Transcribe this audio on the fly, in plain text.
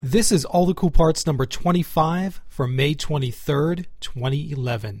This is All the Cool Parts number 25 from May 23rd,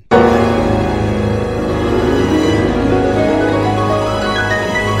 2011.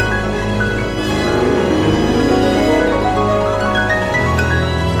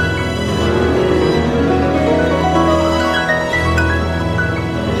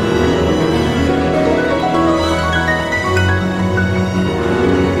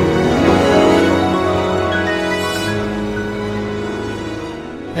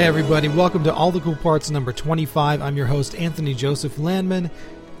 Hey everybody, welcome to All the Cool Parts number 25. I'm your host, Anthony Joseph Landman.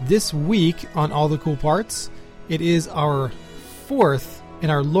 This week on All the Cool Parts, it is our fourth in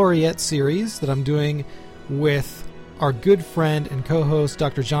our Laureate series that I'm doing with our good friend and co-host,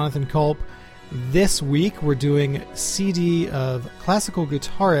 Dr. Jonathan Culp. This week, we're doing CD of classical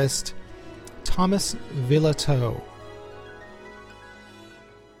guitarist Thomas Villotaux.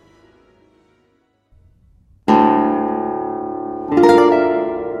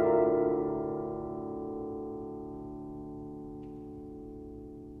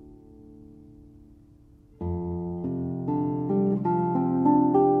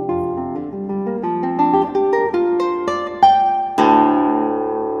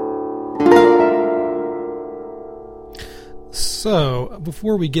 So,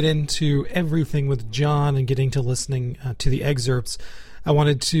 before we get into everything with John and getting to listening to the excerpts, I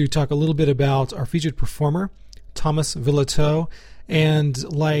wanted to talk a little bit about our featured performer, Thomas Villotaux,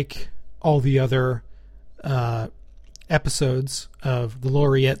 and like all the other episodes of the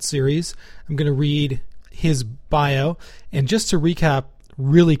Laureate series, I'm going to read his bio. And just to recap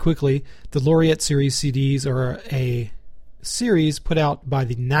really quickly, the Laureate series CDs are a series put out by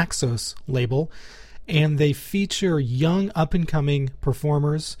the Naxos label, and they feature young up-and-coming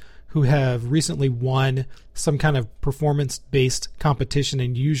performers who have recently won some kind of performance-based competition,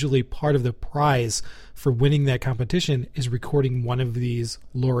 and usually part of the prize for winning that competition is recording one of these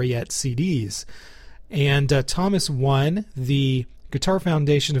Laureate CDs. And Thomas won the Guitar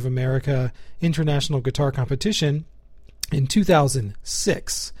Foundation of America International Guitar Competition in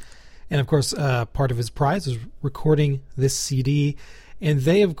 2006. And of course, part of his prize is recording this CD. And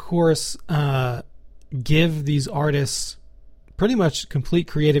they, of course, give these artists pretty much complete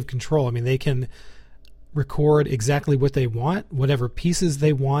creative control. I mean, they can record exactly what they want, whatever pieces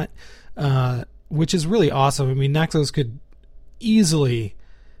they want, which is really awesome. I mean, Naxos could easily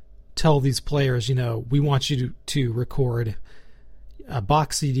tell these players, you know, we want you to record a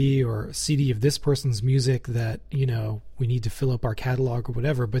box CD or a CD of this person's music that, you know, we need to fill up our catalog or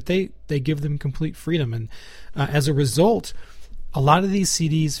whatever, but they give them complete freedom. And as a result, a lot of these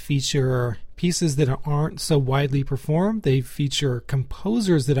CDs feature pieces that aren't so widely performed. They feature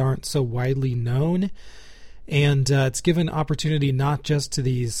composers that aren't so widely known. And it's given opportunity not just to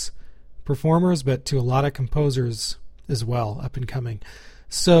these performers, but to a lot of composers as well, up and coming.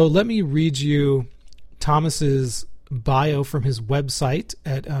 So let me read you Thomas's bio from his website.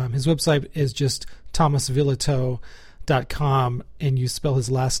 His website is just thomasvillotaux.com, and you spell his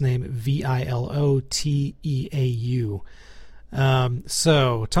last name Viloteau.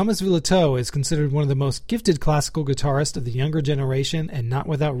 So, Thomas Villotaux is considered one of the most gifted classical guitarists of the younger generation, and not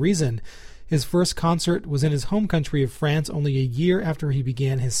without reason. His first concert was in his home country of France only a year after he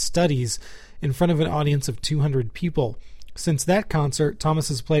began his studies in front of an audience of 200 people. Since that concert, Thomas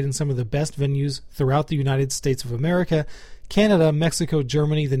has played in some of the best venues throughout the United States of America, Canada, Mexico,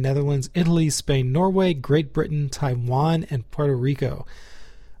 Germany, the Netherlands, Italy, Spain, Norway, Great Britain, Taiwan, and Puerto Rico.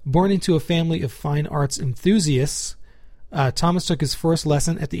 Born into a family of fine arts enthusiasts, Thomas took his first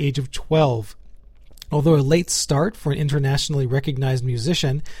lesson at the age of 12. Although a late start for an internationally recognized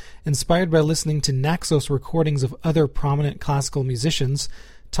musician, inspired by listening to Naxos recordings of other prominent classical musicians,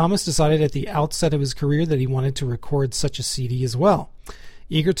 Thomas decided at the outset of his career that he wanted to record such a CD as well.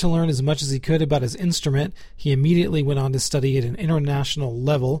 Eager to learn as much as he could about his instrument, he immediately went on to study at an international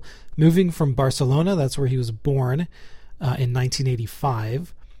level, moving from Barcelona, that's where he was born, in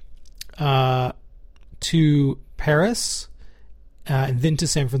 1985, to Paris, and then to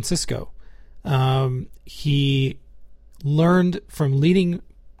San Francisco. He learned from leading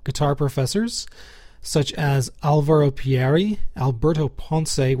guitar professors such as Alvaro Pierri, Alberto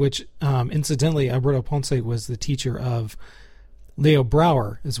Ponce, which incidentally, Alberto Ponce was the teacher of Leo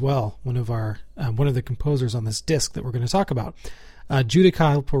Brouwer as well, one of the composers on this disc that we're going to talk about.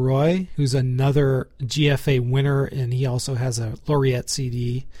 Judicael Porroy, who's another GFA winner, and he also has a Laureate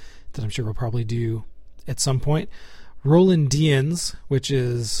CD that I'm sure we'll probably do at some point. Roland Diens, which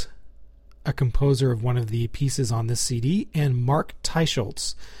is a composer of one of the pieces on this CD, and Mark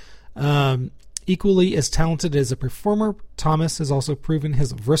Teicholz. Equally as talented as a performer, Thomas has also proven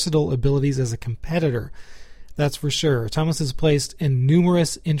his versatile abilities as a competitor. That's for sure. Thomas has placed in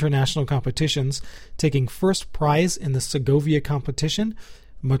numerous international competitions, taking first prize in the Segovia competition,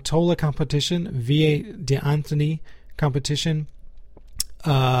 Mottola competition, Via de Antony competition,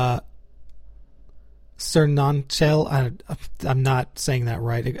 Sernanchel, I'm not saying that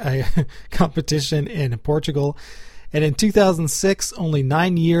right, competition in Portugal. And in 2006, only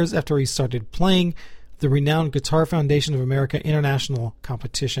 9 years after he started playing, the renowned Guitar Foundation of America International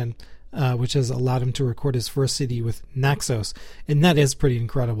competition, which has allowed him to record his first CD with Naxos. And that is pretty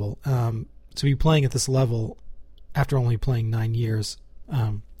incredible. To be playing at this level after only playing 9 years,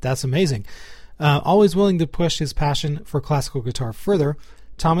 that's amazing. Always willing to push his passion for classical guitar further,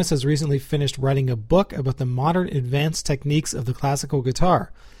 Thomas has recently finished writing a book about the modern advanced techniques of the classical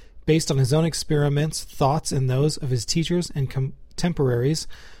guitar. Based on his own experiments, thoughts, and those of his teachers and contemporaries,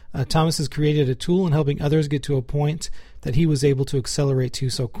 Thomas has created a tool in helping others get to a point that he was able to accelerate to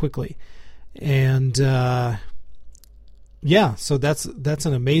so quickly. And so that's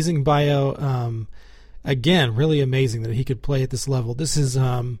an amazing bio. Again, really amazing that he could play at this level. This is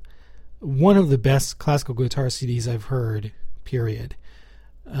one of the best classical guitar CDs I've heard, period.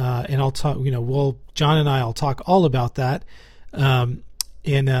 And I'll talk, John and I will talk all about that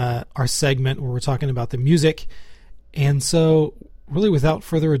in our segment where we're talking about the music. And so, really, without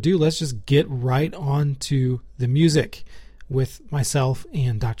further ado, let's just get right on to the music with myself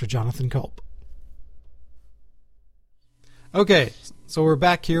and Dr. Jonathan Culp. Okay, so we're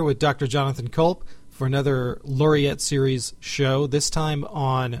back here with Dr. Jonathan Culp for another Laureate Series show, this time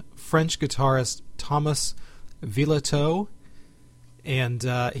on French guitarist Thomas Villotaux. And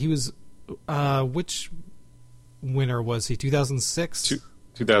he was, which winner was he? 2006?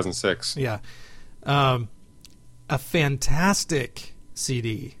 2006. Yeah. A fantastic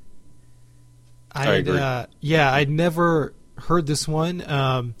CD. I agree. I'd never heard this one.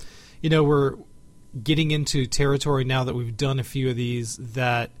 We're getting into territory now that we've done a few of these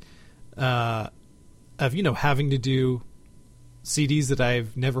that of having to do CDs that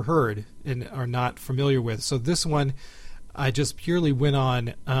I've never heard and are not familiar with. So this one, I just purely went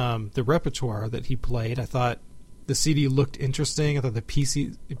on the repertoire that he played. I thought the CD looked interesting. I thought the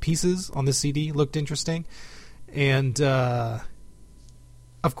pieces on the CD looked interesting. And,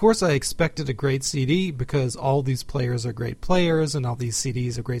 of course, I expected a great CD because all these players are great players and all these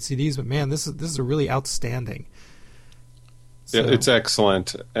CDs are great CDs. But, man, this is a really outstanding. So. Yeah, it's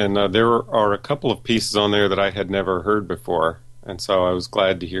excellent. And there are a couple of pieces on there that I had never heard before. And so I was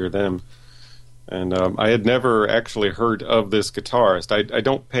glad to hear them. And I had never actually heard of this guitarist. I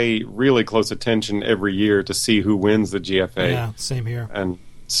don't pay really close attention every year to see who wins the GFA. Yeah, same here. And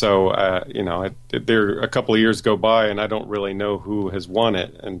so, there a couple of years go by, and I don't really know who has won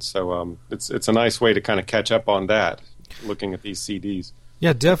it. And so it's a nice way to kind of catch up on that, looking at these CDs.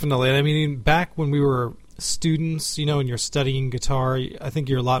 Yeah, definitely. I mean, back when we were students, and you're studying guitar, I think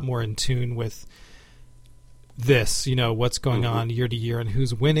you're a lot more in tune with this, what's going on year to year and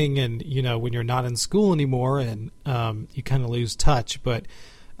who's winning, and when you're not in school anymore and you kind of lose touch. But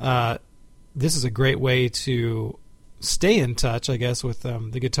this is a great way to stay in touch, I guess, with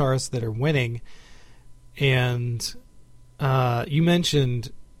the guitarists that are winning. And you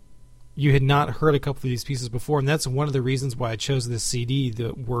mentioned you had not heard a couple of these pieces before, and that's one of the reasons why I chose this CD.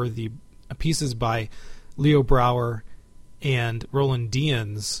 That were the pieces by Leo Brouwer and Roland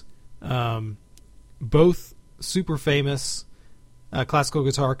Diens, both super famous classical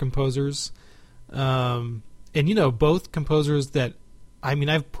guitar composers, and both composers that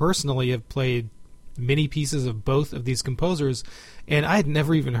I've personally have played many pieces of both of these composers, and I had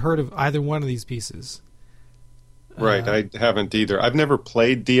never even heard of either one of these pieces. Right, I haven't either. I've never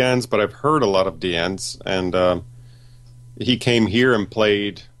played Diens, but I've heard a lot of Diens, and he came here and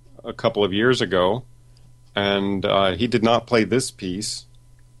played a couple of years ago, and he did not play this piece.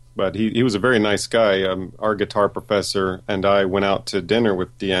 But he was a very nice guy. Our guitar professor and I went out to dinner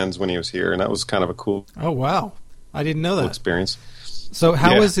with Diens when he was here, and that was kind of a cool. Oh wow, I didn't know that experience. So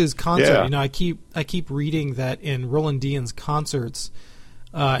how was his concert? Yeah. I keep reading that in Roland Diens' concerts,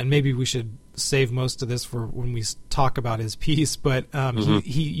 and maybe we should save most of this for when we talk about his piece. But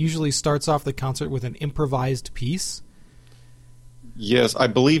he usually starts off the concert with an improvised piece. Yes, I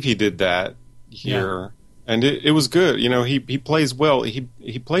believe he did that here. Yeah. And it was good. He plays well.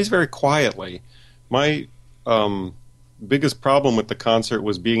 He plays very quietly. My biggest problem with the concert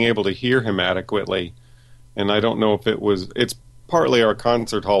was being able to hear him adequately. And I don't know if it's partly our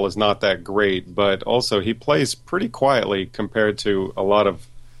concert hall is not that great, but also he plays pretty quietly compared to a lot of,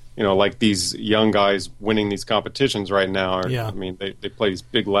 like these young guys winning these competitions right now. Yeah. They play these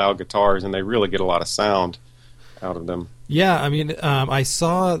big loud guitars and they really get a lot of sound. out of them. Yeah, I mean, I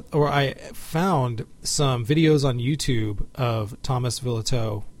found some videos on YouTube of Thomas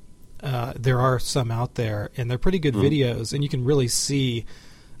Villotaux. There are some out there, and they're pretty good videos, and you can really see.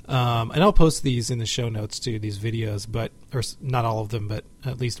 And I'll post these in the show notes too. These videos, or not all of them, but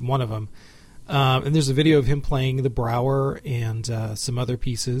at least one of them. And there's a video of him playing the Brouwer and some other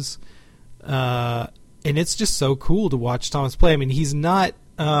pieces, and it's just so cool to watch Thomas play. I mean, he's not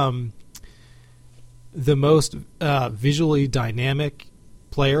the most visually dynamic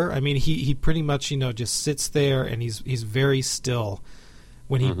player. I mean, he pretty much just sits there and he's very still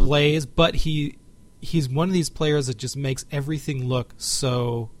when he plays, but he's one of these players that just makes everything look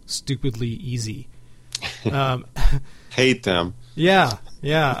so stupidly easy. Hate them. Yeah.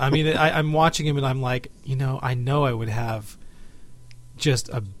 I mean, I'm watching him and I'm like, I know I would have just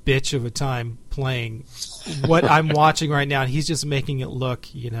a bitch of a time playing what I'm watching right now, and he's just making it look,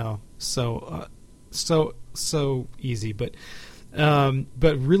 so easy. But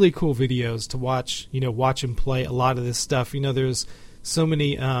really cool videos to watch. Watch him play a lot of this stuff. There's so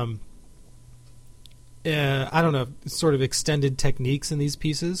many. I don't know, sort of extended techniques in these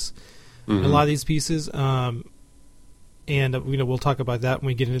pieces. A lot of these pieces. And we'll talk about that when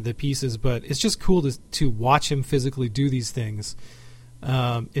we get into the pieces. But it's just cool to watch him physically do these things.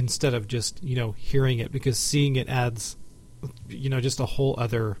 Instead of just hearing it, because seeing it adds just a whole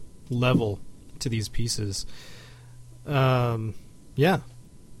other level to these pieces. So yeah,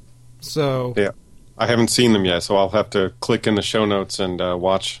 I haven't seen them yet, so I'll have to click in the show notes and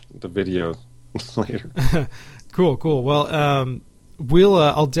watch the video later. Cool. Well,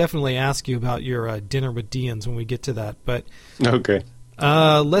 I'll definitely ask you about your dinner with Deans when we get to that. But okay,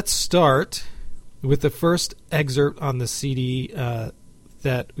 let's start with the first excerpt on the CD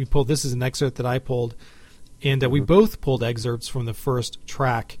that we pulled. This is an excerpt that I pulled, and we both pulled excerpts from the first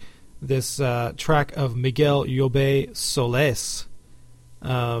track. This track of Miguel Llobet Soles,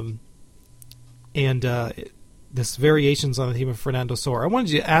 and this variations on the theme of Fernando Sor. I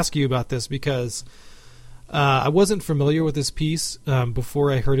wanted to ask you about this because I wasn't familiar with this piece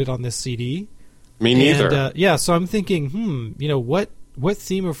before I heard it on this CD. Me neither. And, so I'm thinking, what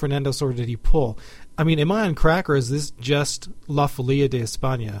theme of Fernando Sor did he pull? I mean, am I on crack, or is this just La Folia de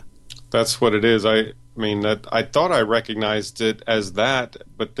España? That's what it is. I thought I recognized it as that,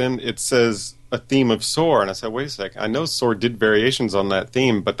 but then it says a theme of Sor, and I said, wait a second, I know Sor did variations on that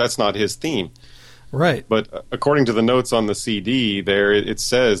theme, but that's not his theme. Right. But according to the notes on the CD there, it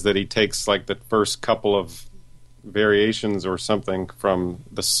says that he takes like the first couple of variations or something from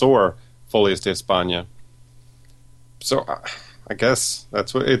the Sor Folias de España. So I guess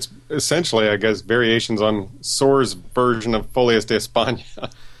that's what it's essentially, I guess, variations on Sor's version of Folias de España.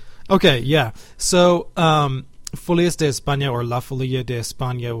 Okay, yeah. So Folias de España, or La Folia de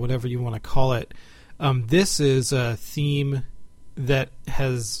España, whatever you want to call it, this is a theme that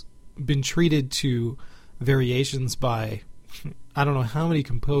has been treated to variations by I don't know how many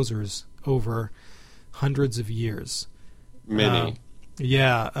composers over hundreds of years. Many.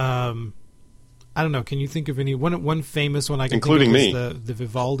 I don't know. Can you think of any one famous one I can including think me? Is the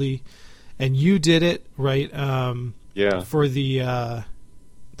Vivaldi, and you did it right. For the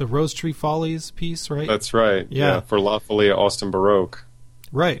Rose Tree Follies piece, right? That's right. Yeah, for La Folia Austin Baroque.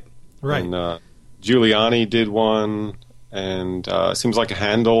 Right. And Giuliani did one, and it seems like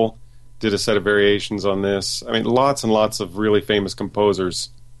Handel did a set of variations on this. I mean, lots and lots of really famous composers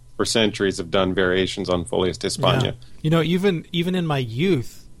for centuries have done variations on Folias de España. Yeah. Even in my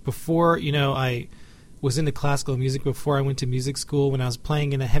youth, before I was into classical music, before I went to music school, when I was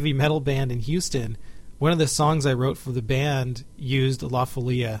playing in a heavy metal band in Houston, one of the songs I wrote for the band used La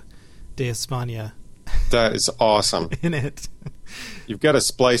Folia de España. That is awesome. In it. You've got to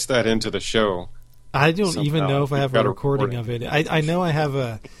splice that into the show. I don't even know if I have a recording of it. I know I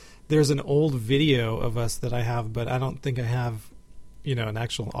have there's an old video of us that I have, but I don't think I have, an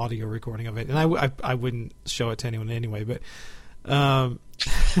actual audio recording of it. And I wouldn't show it to anyone anyway, but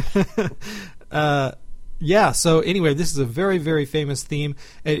so anyway, this is a very, very famous theme.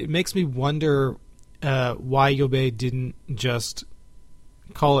 It makes me wonder why Llobet didn't just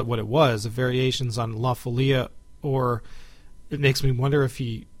call it what it was, variations on La Folia, or it makes me wonder if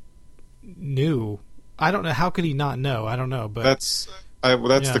he knew. I don't know. How could he not know? I don't know. But that's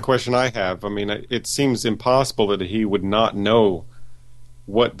the question I have. I mean, it seems impossible that he would not know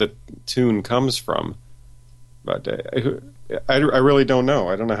what the tune comes from. But I really don't know.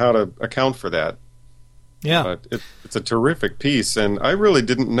 I don't know how to account for that. Yeah. But it's a terrific piece, and I really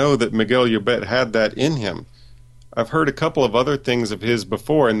didn't know that Miguel Llobet had that in him. I've heard a couple of other things of his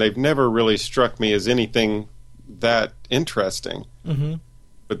before, and they've never really struck me as anything that interesting. Mm-hmm.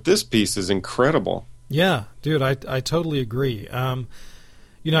 But this piece is incredible. Yeah, dude, I totally agree. I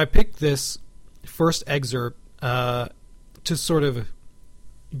picked this first excerpt to sort of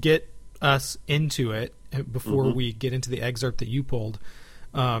get us into it before we get into the excerpt that you pulled,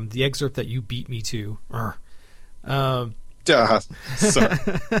 the excerpt that you beat me to. Sorry.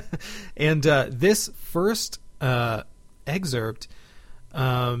 And this first excerpt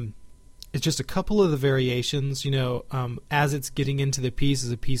is just a couple of the variations, as it's getting into the piece, as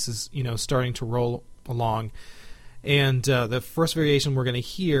the piece is, starting to roll along. And the first variation we're going to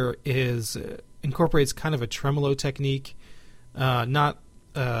hear incorporates kind of a tremolo technique, not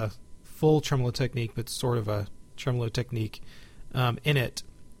a full tremolo technique, but sort of a tremolo technique in it.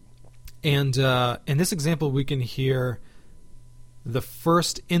 And in this example, we can hear the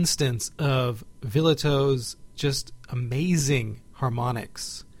first instance of Villeteux's just amazing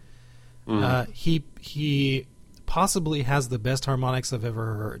harmonics. He possibly has the best harmonics I've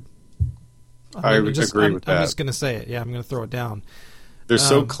ever heard. I agree with that. I'm just going to say it. Yeah, I'm going to throw it down. They're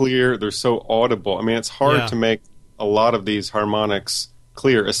so clear. They're so audible. I mean, it's hard to make a lot of these harmonics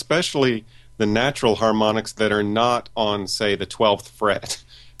clear, especially the natural harmonics that are not on, say, the 12th fret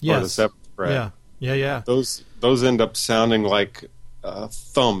or the 7th fret. Yeah. Those end up sounding like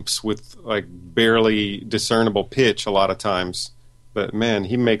thumps with like barely discernible pitch a lot of times. But man,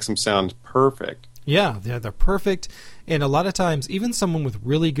 he makes them sound perfect. Yeah, they're perfect. And a lot of times, even someone with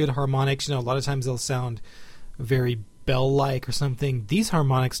really good harmonics, a lot of times they'll sound very bell-like or something. These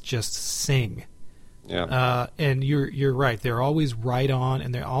harmonics just sing. Yeah. And you're right. They're always right on,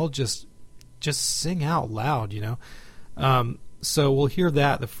 and they all just sing out loud, So we'll hear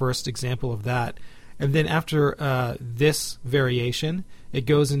the first example of that. And then after this variation, it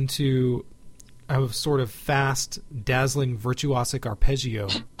goes into a sort of fast, dazzling, virtuosic arpeggio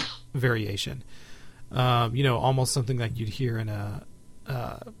variation. Almost something like you'd hear in a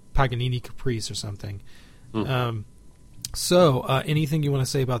Paganini Caprice or something. So anything you want to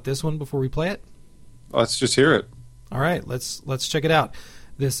say about this one before we play it? Let's just hear it. All right, let's check it out.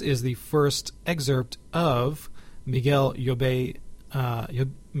 This is the first excerpt of Miguel Llobet.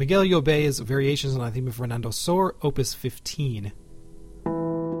 Miguel Llobet's Variations on the Theme of Fernando Sor, Opus 15.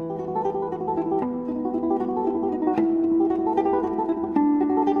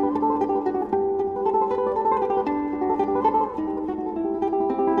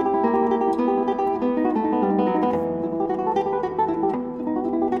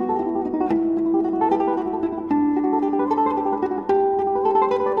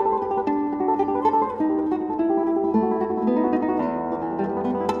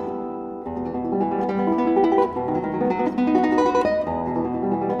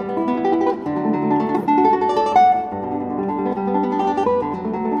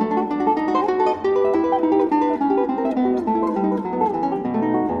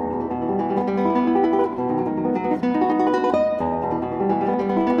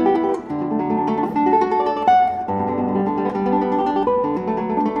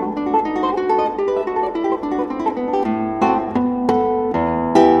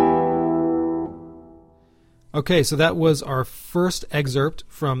 Okay, so that was our first excerpt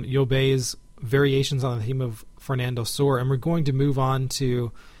from Llobet's Variations on the Theme of Fernando Sor, and we're going to move on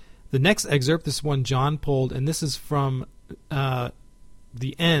to the next excerpt. This one John pulled, and this is from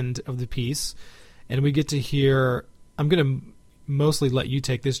the end of the piece, and we get to hear, I'm going to mostly let you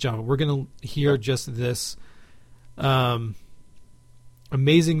take this, John, but we're going to hear just this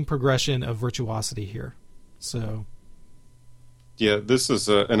amazing progression of virtuosity here. So... Yeah, this is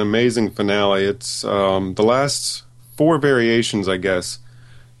an amazing finale. It's the last 4 variations, I guess.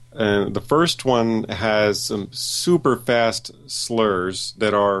 And the first one has some super fast slurs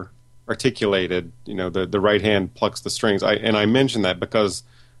that are articulated. The right hand plucks the strings. I mention that because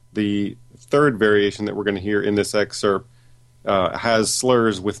the third variation that we're going to hear in this excerpt has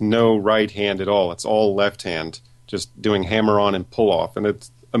slurs with no right hand at all. It's all left hand, just doing hammer on and pull off. And it's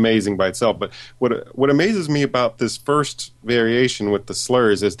amazing by itself. But what amazes me about this first variation with the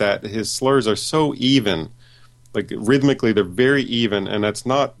slurs is that his slurs are so even. Like rhythmically, they're very even, and that's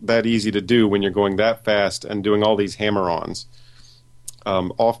not that easy to do when you're going that fast and doing all these hammer-ons.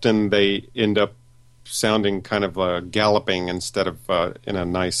 Often they end up sounding kind of galloping instead of in a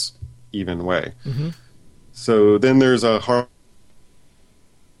nice, even way. Mm-hmm. So then there's a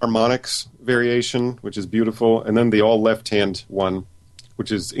harmonics variation, which is beautiful, and then the all left-hand one,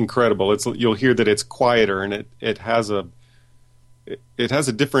 which is incredible. You'll hear that it's quieter, and it has a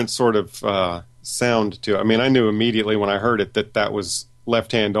different sort of sound to it. I mean, I knew immediately when I heard it that was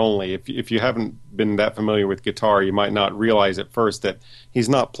left hand only. If you haven't been that familiar with guitar, you might not realize at first that he's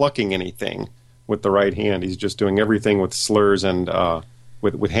not plucking anything with the right hand. He's just doing everything with slurs and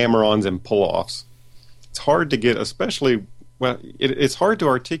with hammer-ons and pull-offs. it's hard to get, especially, well, it's hard to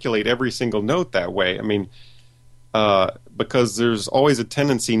articulate every single note that way. I mean, because there's always a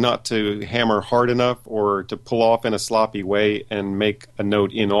tendency not to hammer hard enough or to pull off in a sloppy way and make a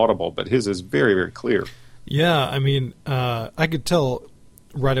note inaudible. But his is very, very clear. Yeah, I mean, I could tell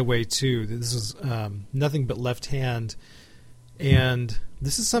right away, too, that this is nothing but left hand. And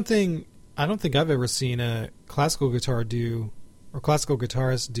this is something I don't think I've ever seen a classical guitar do, or classical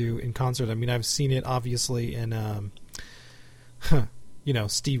guitarist do in concert. I mean, I've seen it obviously in,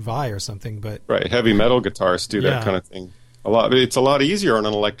 Steve Vai or something, but right, heavy metal guitarists do that kind of thing a lot. It's a lot easier on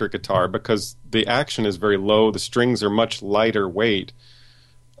an electric guitar because the action is very low, the strings are much lighter weight,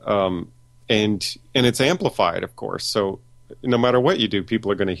 and it's amplified, of course. So no matter what you do,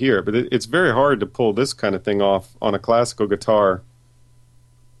 people are going to hear it. But it's very hard to pull this kind of thing off on a classical guitar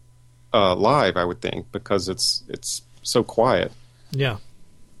live, I would think, because it's so quiet. Yeah.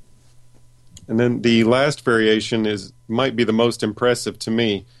 And then the last variation might be the most impressive to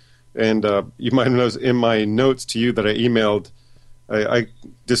me. And you might have noticed in my notes to you that I emailed, I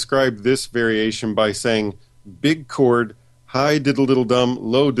described this variation by saying big chord, high diddle-diddle-dum,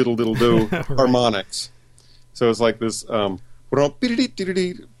 low diddle-diddle-do, right. harmonics. So it's like this, and then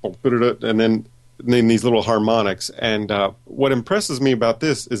these little harmonics. And what impresses me about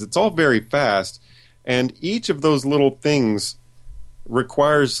this is it's all very fast, and each of those little things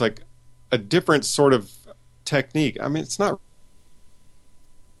requires like a different sort of technique. I mean, it's not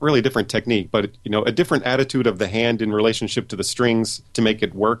really a different technique, but a different attitude of the hand in relationship to the strings to make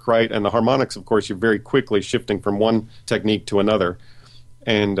it work right. And the harmonics, of course, you're very quickly shifting from one technique to another,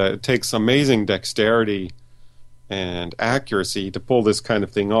 and it takes amazing dexterity and accuracy to pull this kind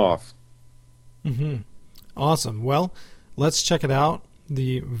of thing off. Mm-hmm. Awesome. Well, let's check it out.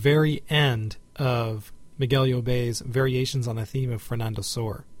 The very end of Miguel Llobet's Variations on the Theme of Fernando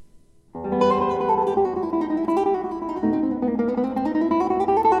Sor.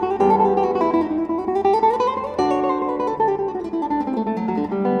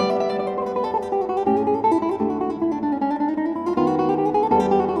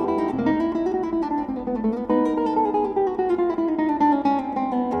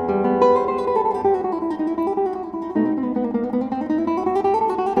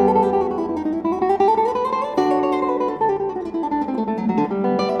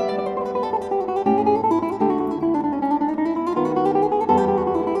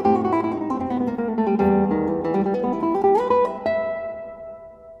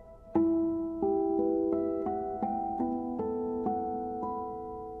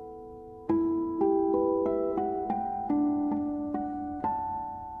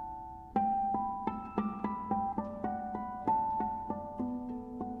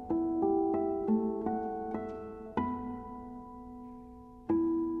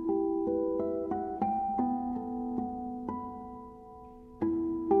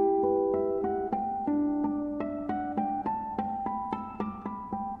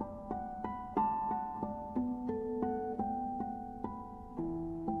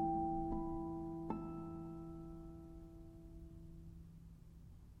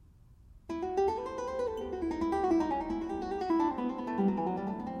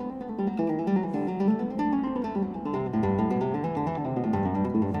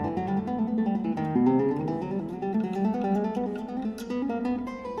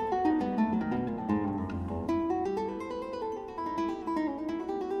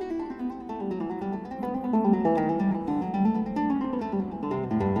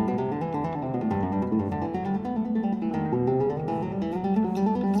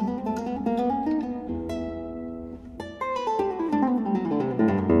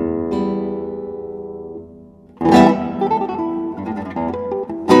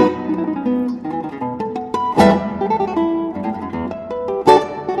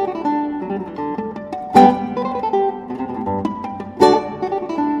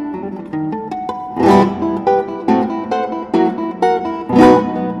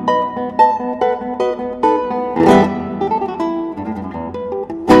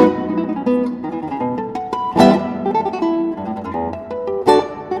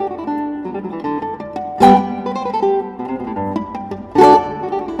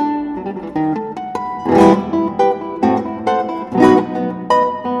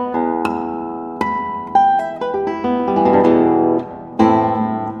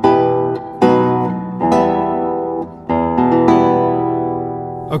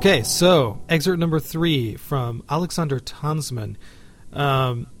 Okay, so excerpt number 3 from Alexander Tanzmann.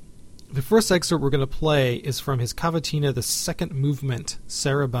 The first excerpt we're going to play is from his Cavatina, the second movement,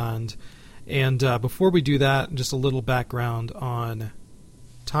 Sarabande. And before we do that, just a little background on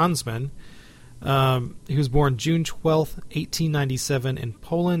Tanzmann. He was born June 12th, 1897 in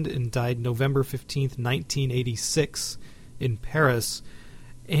Poland and died November 15th, 1986 in Paris.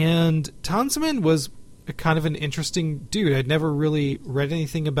 And Tonsman was a kind of an interesting dude. I'd never really read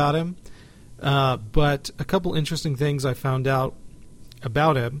anything about him, but a couple interesting things I found out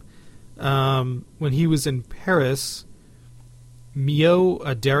about him. When he was in Paris,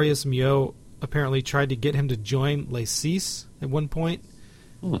 Darius Milhaud apparently tried to get him to join Les Six at one point,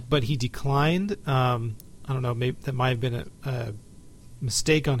 but he declined. I don't know, maybe that might have been a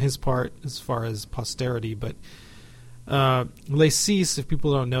mistake on his part as far as posterity, but Les Six, if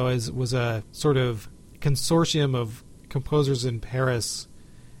people don't know, was a sort of consortium of composers in Paris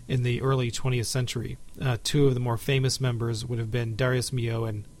in the early 20th century. Two of the more famous members would have been Darius Milhaud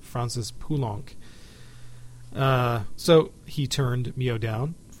and Francis Poulenc. So he turned Milhaud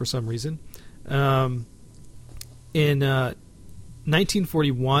down for some reason. In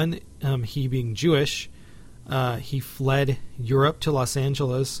 1941, he being Jewish, he fled Europe to Los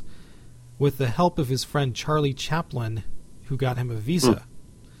Angeles with the help of his friend Charlie Chaplin, who got him a visa.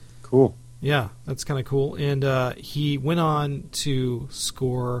 Cool. Yeah, that's kind of cool. And he went on to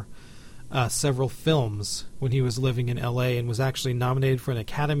score several films when he was living in L.A. and was actually nominated for an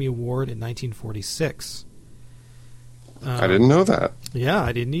Academy Award in 1946. I didn't know that. Yeah,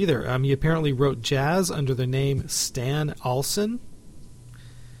 I didn't either. He apparently wrote jazz under the name Stan Alson.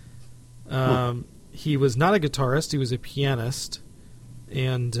 He was not a guitarist, he was a pianist.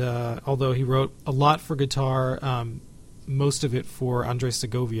 And although he wrote a lot for guitar, most of it for Andres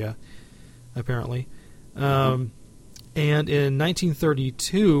Segovia, apparently. And in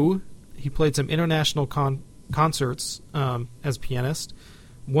 1932, he played some international concerts as pianist,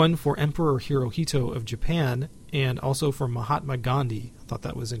 one for Emperor Hirohito of Japan, and also for Mahatma Gandhi. I thought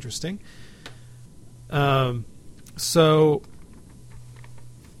that was interesting. So,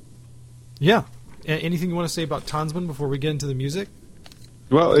 yeah. Anything you want to say about Tonsman before we get into the music?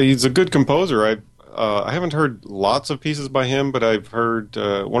 Well, he's a good composer. I haven't heard lots of pieces by him, but I've heard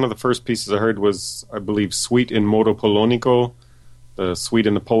one of the first pieces I heard was, I believe, Suite in Modo Polonico, the suite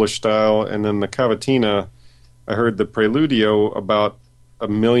in the Polish style, and then the Cavatina. I heard the Preludio about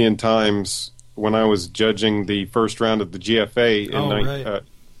 1 million times when I was judging the first round of the GFA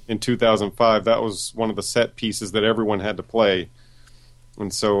in 2005. That was one of the set pieces that everyone had to play,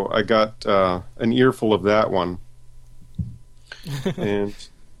 and so I got an earful of that one. And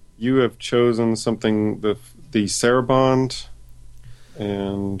you have chosen something, the Sarabande,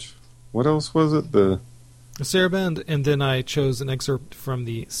 and what else was it? The Sarabande, and then I chose an excerpt from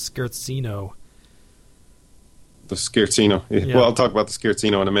the Scherzino. The Scherzino. Yeah. Well, I'll talk about the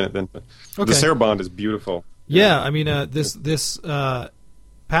Scherzino in a minute then. But okay. The Sarabande is beautiful. Yeah, I mean, this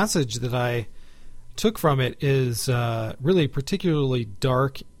passage that I took from it is really particularly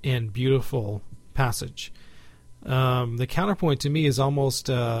dark and beautiful passage. The counterpoint to me is almost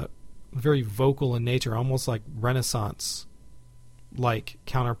very vocal in nature, almost like Renaissance-like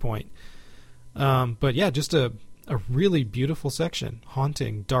counterpoint. But yeah, just a really beautiful section,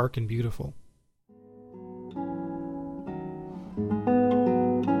 haunting, dark, and beautiful.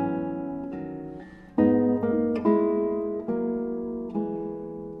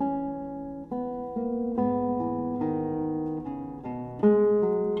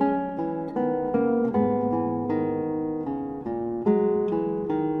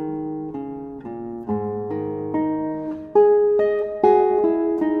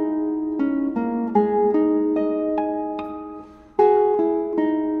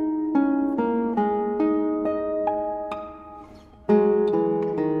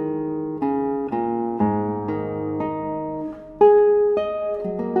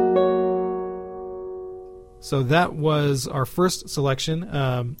 So that was our first selection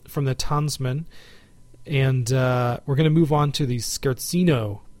from the Tonsman, and we're going to move on to the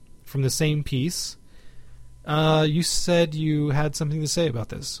Scherzino from the same piece. You said you had something to say about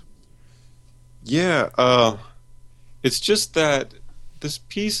this. Yeah, it's just that this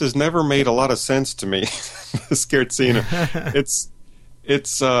piece has never made a lot of sense to me. The Scherzino,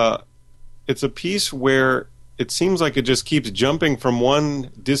 it's a piece where it seems like it just keeps jumping from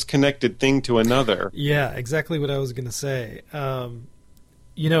one disconnected thing to another. Yeah, exactly what I was going to say.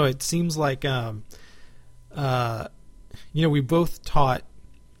 It seems like, we both taught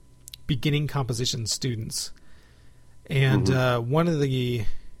beginning composition students. And one of the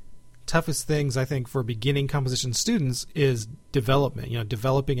toughest things, I think, for beginning composition students is development,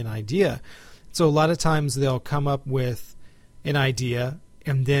 developing an idea. So a lot of times they'll come up with an idea,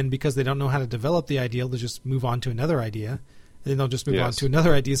 and then because they don't know how to develop the idea, they'll just move on to another idea. And then they'll just move on to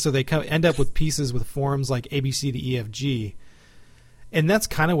another idea. So they end up with pieces with forms like A, B, C, D, E, F, G. And that's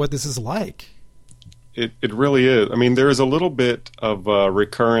kind of what this is like. It really is. I mean, there is a little bit of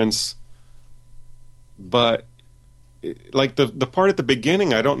recurrence, but like the part at the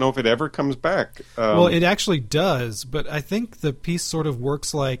beginning, I don't know if it ever comes back. Well, it actually does, but I think the piece sort of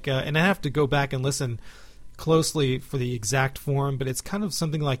works like, and I have to go back and listen closely for the exact form, but it's kind of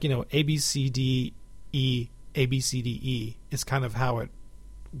something like, A, B, C, D, E, A, B, C, D, E is kind of how it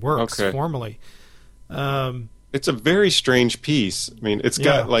works formally. It's a very strange piece. I mean, it's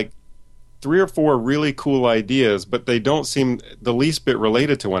got like 3 or 4 really cool ideas, but they don't seem the least bit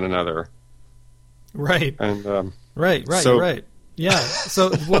related to one another. Right. And right. Yeah.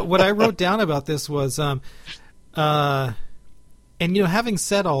 So what I wrote down about this was, and having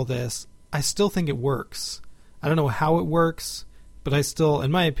said all this, I still think it works. I don't know how it works, but I still,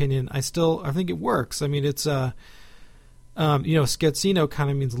 in my opinion, I think it works. I mean, it's scherzino kind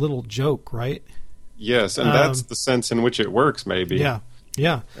of means little joke, right? Yes, and that's the sense in which it works, maybe.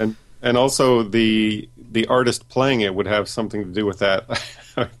 Yeah. And also the artist playing it would have something to do with that,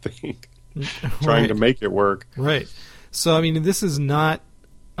 I think. Trying to make it work. Right. So, I mean, this is not,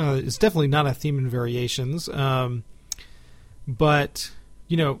 it's definitely not a theme in Variations. But,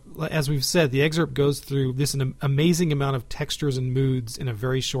 as we've said, the excerpt goes through this an amazing amount of textures and moods in a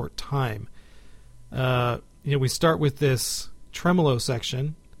very short time. We start with this tremolo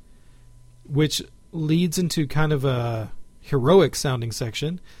section, which leads into kind of a heroic sounding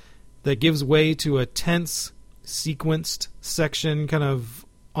section that gives way to a tense, sequenced section, kind of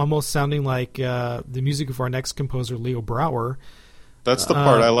almost sounding like the music of our next composer, Leo Brouwer. That's the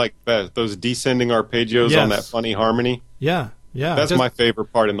part I like best, those descending arpeggios on that funny harmony. Yeah. That's my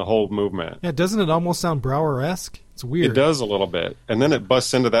favorite part in the whole movement. Yeah, doesn't it almost sound Brouwer-esque? It's weird. It does a little bit. And then it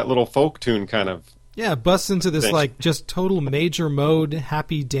busts into that little folk tune kind of. Yeah, it busts into this like just total major mode,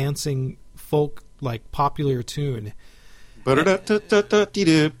 happy dancing folk like popular tune. So maybe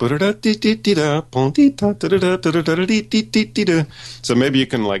you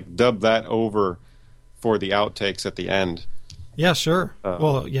can like dub that over for the outtakes at the end. Yeah, sure.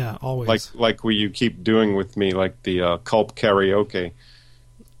 Well, yeah, always. Like you keep doing with me, like the Culp karaoke.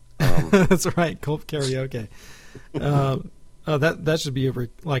 That's right, Culp karaoke. That should be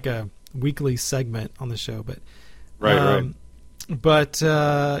like a weekly segment on the show, but right. But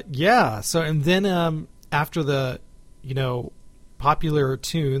yeah. So and then after the popular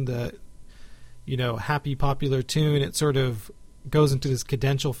tune, the happy popular tune, it sort of goes into this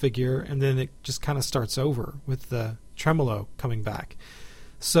cadential figure, and then it just kind of starts over with the tremolo coming back.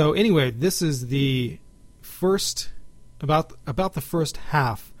 So anyway, this is the first about the first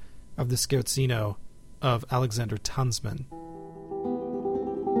half of the scherzino of Alexander Tanzmann.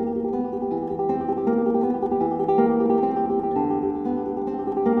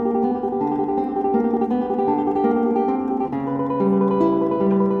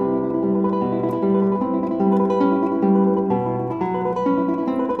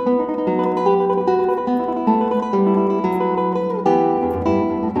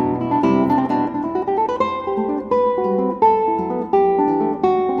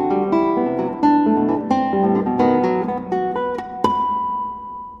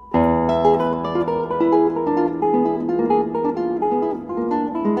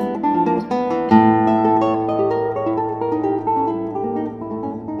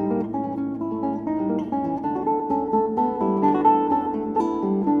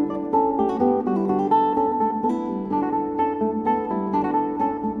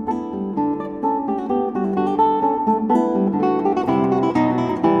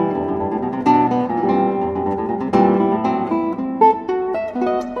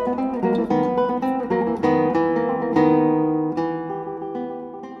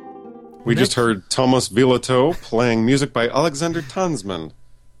 We just heard Thomas Villato playing music by Alexander Tanzmann.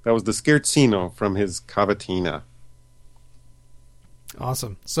 That was the scherzino from his Cavatina.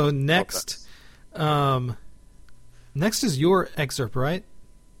 Awesome. So next is your excerpt, right?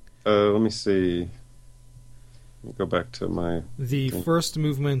 Let me see. Let me go back to my... The first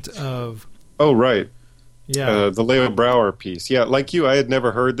movement of... Oh, right. Yeah. The Leo Brouwer piece. Yeah, like you, I had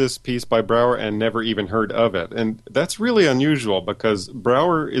never heard this piece by Brouwer and never even heard of it. And that's really unusual because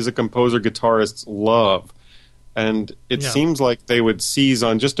Brouwer is a composer guitarists love. And it seems like they would seize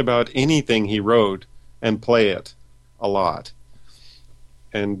on just about anything he wrote and play it a lot.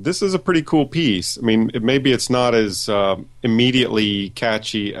 And this is a pretty cool piece. I mean, maybe it's not as immediately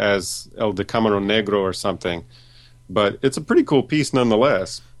catchy as El Decameron Negro or something, but it's a pretty cool piece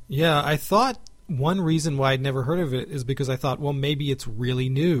nonetheless. Yeah, I thought one reason why I'd never heard of it is because I thought, well, maybe it's really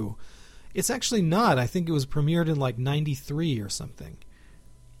new. It's actually not. I think it was premiered in like 93 or something.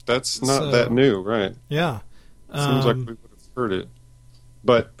 That's not that new, right? Yeah. Seems like we would have heard it.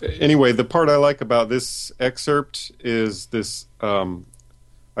 But anyway, the part I like about this excerpt is this,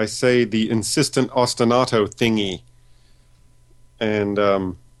 I say, the insistent ostinato thingy. And,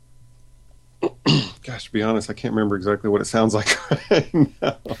 gosh, to be honest, I can't remember exactly what it sounds like right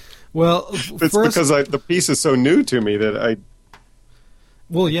now. Well, it's because the piece is so new to me that I...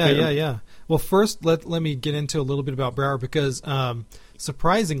 Well, yeah. Well, first, let me get into a little bit about Brouwer because...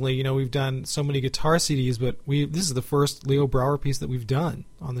 surprisingly, we've done so many guitar CDs, but this is the first Leo Brouwer piece that we've done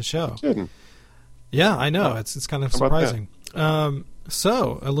on the show. Yeah, I know. It's kind of surprising.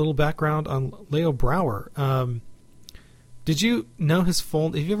 So, a little background on Leo Brouwer. Did you know his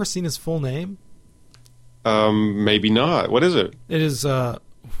full... Have you ever seen his full name? Maybe not. What is it? It is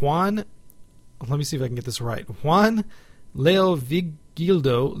Juan... Let me see if I can get this right. Juan Leo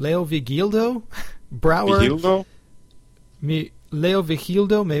Vigildo Brouwer... Vigildo? Leo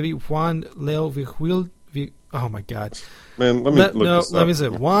Vigildo, maybe Juan Leo Vigildo. Oh my God! Man, let me look this up. Let me say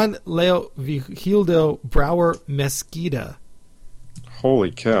Juan Leo Vigildo Brouwer Mesquita.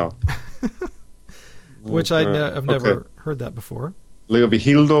 Holy cow! Which I've never heard that before. Leo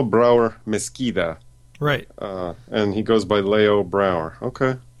Vigildo Brouwer Mesquita. Right. And he goes by Leo Brouwer.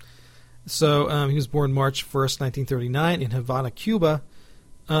 Okay. So he was born March 1st, 1939 in Havana, Cuba.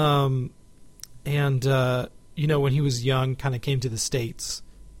 When he was young, kind of came to the States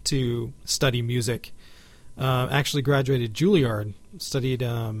to study music. Actually graduated Juilliard, studied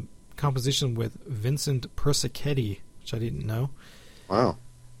composition with Vincent Persichetti, which I didn't know. Wow.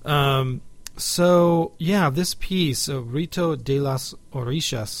 This piece, Rito de las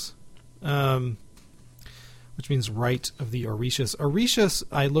Orishas, which means right of the Orishas. Orishas,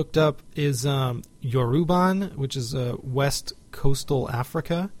 I looked up, is Yoruban, which is West Coastal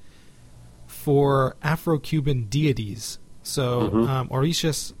Africa, for Afro-Cuban deities. So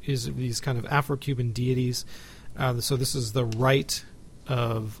Orishas is these kind of Afro-Cuban deities. So this is the right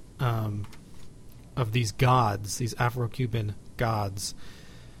of these gods, these Afro-Cuban gods.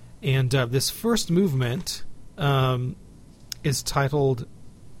 And this first movement is titled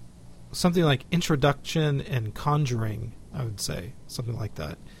something like Introduction and Conjuring, I would say. Something like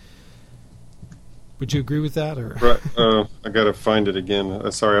that. Would you agree with that? Or right. I got to find it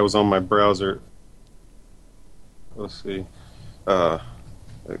again. Sorry, I was on my browser. Let's see.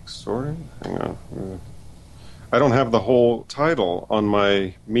 Sorry, hang on. I don't have the whole title on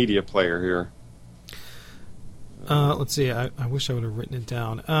my media player here. Let's see. I wish I would have written it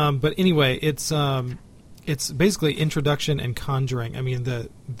down. But anyway, it's basically Introduction and Conjuring. I mean,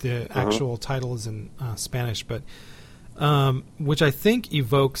 the actual title is in Spanish, but which I think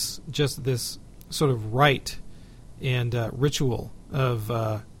evokes just this sort of rite and ritual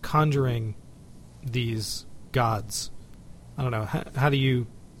of conjuring these gods. I don't know. How do you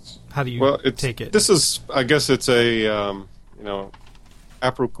take it? This is, I guess, it's a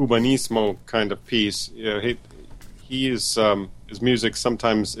Afro-Cubanismo kind of piece. He is his music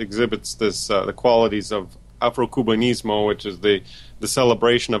sometimes exhibits this the qualities of Afro-Cubanismo, which is the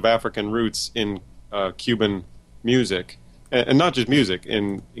celebration of African roots in Cuban music, and not just music,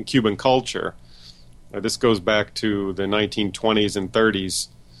 in Cuban culture. This goes back to the 1920s and 30s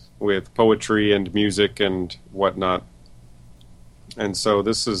with poetry and music and whatnot. And so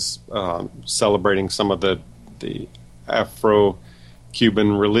this is celebrating some of the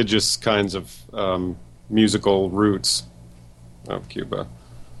Afro-Cuban religious kinds of musical roots of Cuba.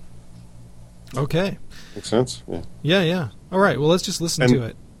 Okay. Makes sense? Yeah. All right, well, let's just listen to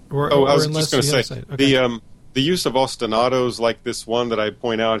it. I was just going to say, okay. The use of ostinatos like this one that I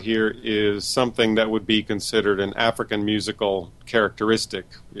point out here is something that would be considered an African musical characteristic,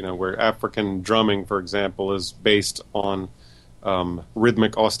 where African drumming, for example, is based on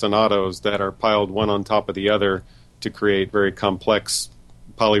rhythmic ostinatos that are piled one on top of the other to create very complex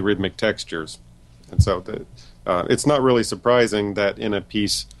polyrhythmic textures. And so it's not really surprising that in a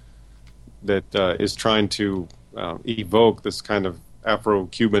piece that is trying to evoke this kind of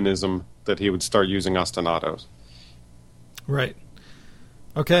Afro-Cubanism that he would start using ostinatos. Right.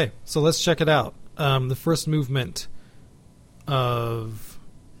 Okay, so let's check it out. The first movement of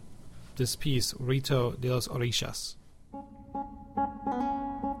this piece, Rito de los Orishas.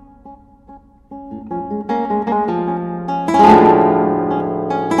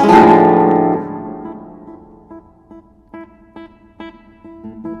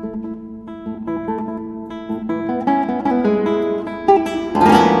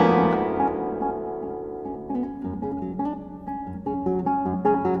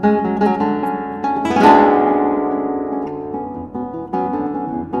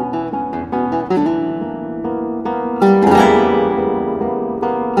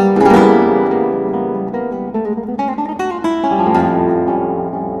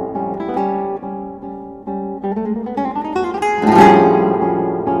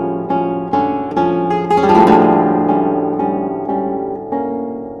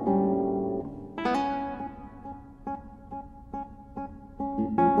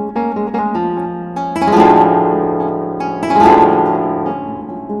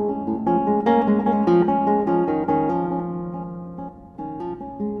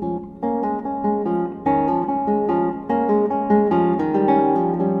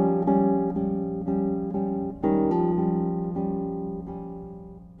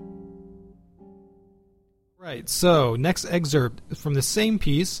 right, so next excerpt from the same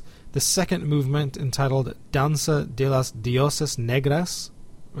piece, the second movement entitled Danza de las Diosas Negras,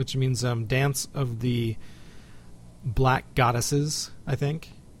 which means Dance of the Black Goddesses, I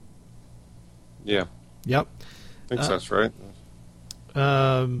think. Yeah. Yep. I think that's right.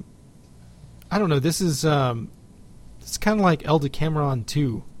 I don't know. This is it's kind of like El Decameron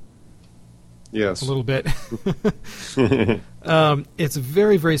 2. Yes. A little bit. It's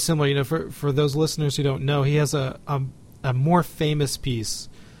very, very similar. You know, for those listeners who don't know, he has a more famous piece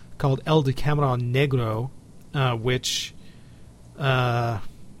called El Decameron Negro, which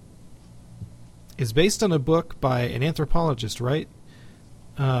is based on a book by an anthropologist, right?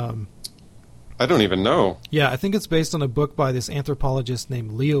 I don't even know. Yeah, I think it's based on a book by this anthropologist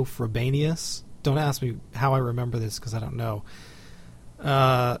named Leo Frobenius. Don't ask me how I remember this because I don't know.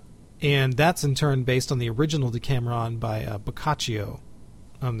 And that's in turn based on the original Decameron by Boccaccio,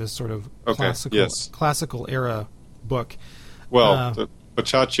 this sort of classical era book. Well, the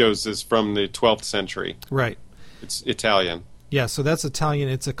Boccaccio's is from the 12th century. Right. It's Italian. Yeah, so that's Italian.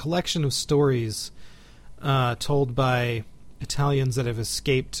 It's a collection of stories told by Italians that have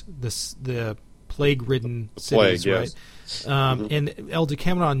escaped the plague-ridden cities, right? Yes. And El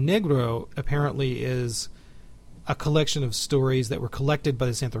Decameron Negro apparently is a collection of stories that were collected by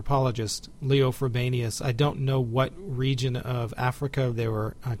this anthropologist, Leo Frobenius. I don't know what region of Africa they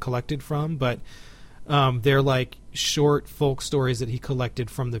were collected from, but they're like short folk stories that he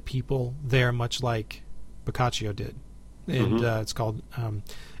collected from the people there, much like Boccaccio did. And it's called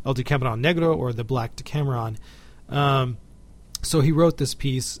El Decameron Negro, or the Black Decameron. So he wrote this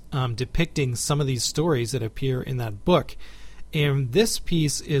piece depicting some of these stories that appear in that book. And this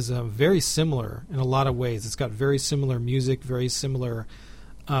piece is very similar in a lot of ways. It's got very similar music, very similar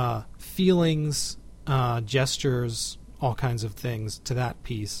feelings, gestures, all kinds of things to that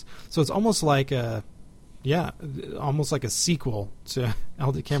piece. So it's almost like almost like a sequel to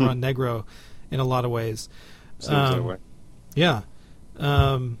El Decameron Negro in a lot of ways. Seems that way. Yeah.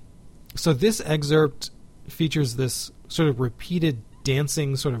 So this excerpt features this sort of repeated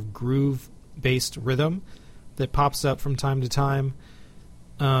dancing, sort of groove-based rhythm that pops up from time to time.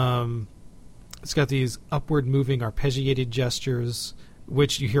 It's got these upward-moving arpeggiated gestures,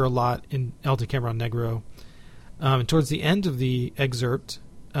 which you hear a lot in El Decameron Negro. And towards the end of the excerpt,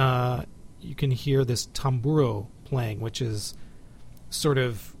 you can hear this tamburo playing, which is sort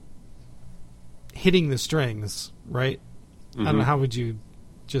of hitting the strings, right? I don't know, how would you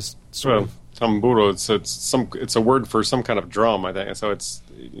just sort of... Tamburo, it's a word for some kind of drum, I think. So it's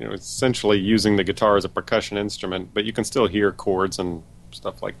essentially using the guitar as a percussion instrument, but you can still hear chords and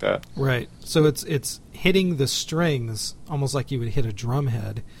stuff like that. Right. So it's hitting the strings almost like you would hit a drum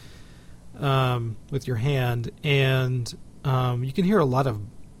head with your hand, and you can hear a lot of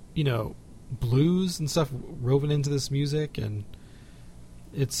blues and stuff woven into this music, and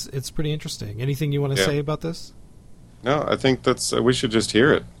it's pretty interesting. Anything you want to say about this? No, I think that's we should just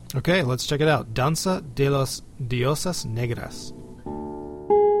hear it. Okay, let's check it out. Danza de las Diosas Negras.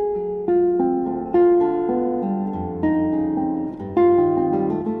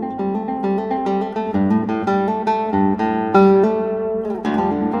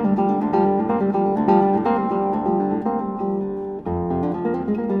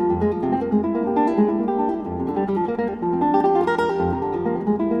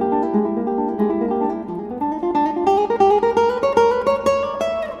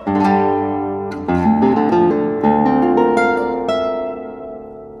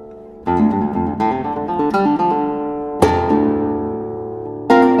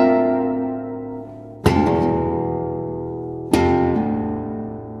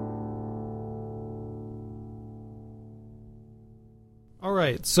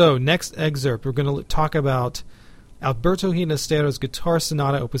 So, next excerpt, we're going to talk about Alberto Ginastero's Guitar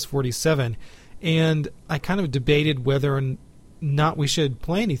Sonata, Opus 47, and I kind of debated whether or not we should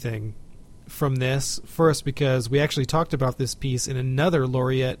play anything from this, first because we actually talked about this piece in another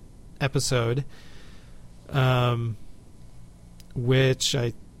Laureate episode, which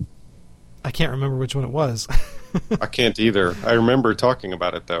I can't remember which one it was. I can't either. I remember talking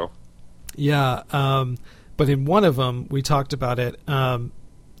about it, though. Yeah, but in one of them, we talked about it,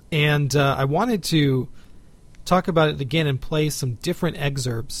 and I wanted to talk about it again and play some different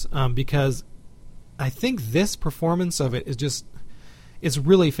excerpts because I think this performance of it is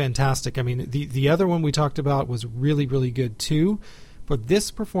really fantastic. I mean, the other one we talked about was really, really good too, but this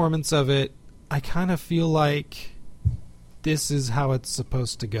performance of it, I kind of feel like this is how it's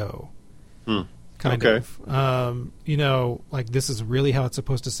supposed to go. Kind of. Like this is really how it's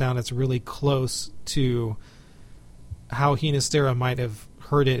supposed to sound. It's really close to how Ginastera might have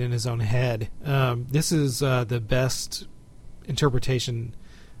heard it in his own head. This is the best interpretation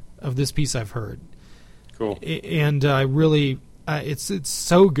of this piece I've heard. Cool. And I really, it's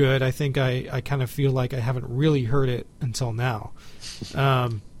so good. I think I kind of feel like I haven't really heard it until now.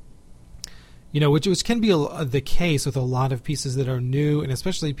 Which can be the case with a lot of pieces that are new, and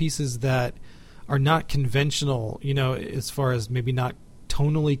especially pieces that are not conventional, as far as maybe not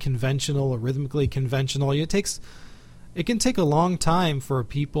tonally conventional or rhythmically conventional. It can take a long time for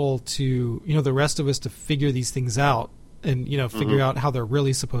people to, the rest of us to figure these things out and, figure out how they're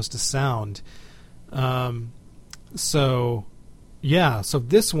really supposed to sound. So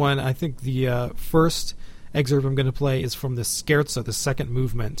this one, I think the first excerpt I'm going to play is from the Scherzo, the second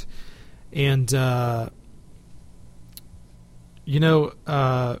movement. And,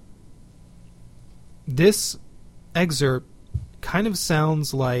 this excerpt kind of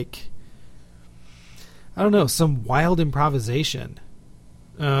sounds like, I don't know, some wild improvisation.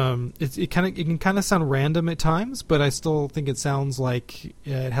 It can kind of sound random at times, but I still think it sounds like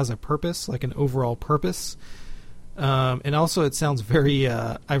it has a purpose, like an overall purpose. And also it sounds very,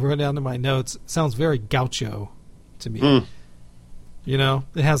 I wrote down in my notes, it sounds very gaucho to me.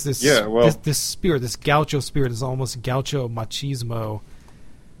 It has this this spirit, this gaucho spirit is almost gaucho machismo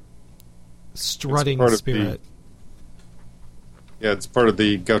strutting spirit. It's part of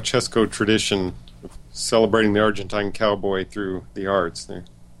the gauchesco tradition of celebrating the Argentine cowboy through the arts there.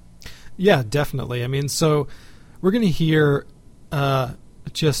 Yeah, definitely. I mean, so we're going to hear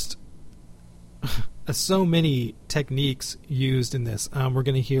just so many techniques used in this. We're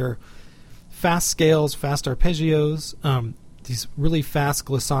going to hear fast scales, fast arpeggios, these really fast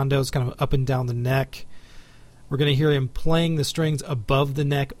glissandos kind of up and down the neck. We're going to hear him playing the strings above the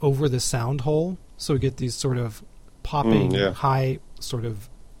neck over the sound hole. So we get these sort of popping, high, sort of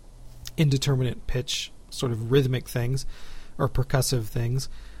indeterminate pitch, sort of rhythmic things, or percussive things.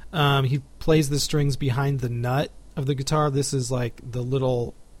 He plays the strings behind the nut of the guitar. This is like the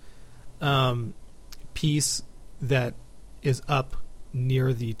little piece that is up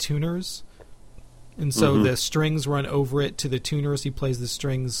near the tuners. And so the strings run over it to the tuners. He plays the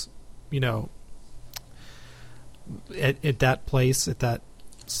strings, at that place, at that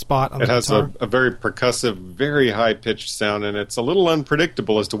spot on the guitar. It has a very percussive, very high-pitched sound, and it's a little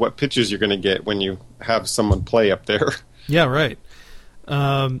unpredictable as to what pitches you're going to get when you have someone play up there. Yeah, right.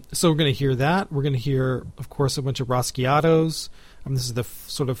 So we're going to hear that. We're going to hear, of course, a bunch of rasgueados. This is the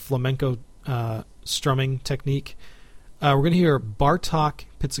sort of flamenco strumming technique. We're going to hear Bartok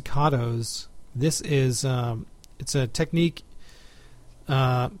pizzicatos. This is it's a technique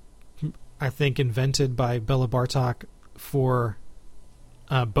I think invented by Bela Bartok for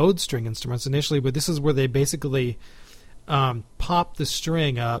bowed string instruments initially, but this is where they basically pop the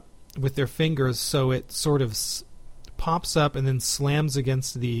string up with their fingers so it sort of pops up and then slams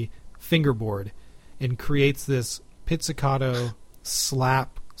against the fingerboard and creates this pizzicato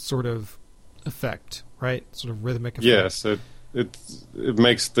slap sort of effect, right? Sort of rhythmic effect. Yes, it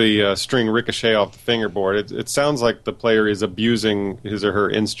makes the string ricochet off the fingerboard. It sounds like the player is abusing his or her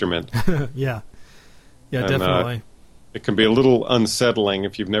instrument. Yeah, definitely. It can be a little unsettling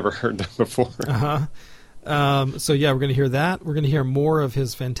if you've never heard that before. So we're going to hear that. We're going to hear more of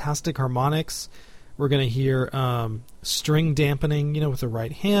his fantastic harmonics. We're going to hear string dampening, with the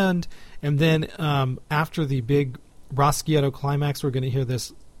right hand, and then after the big rasgueado climax, we're going to hear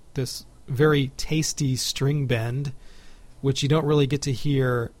this very tasty string bend, which you don't really get to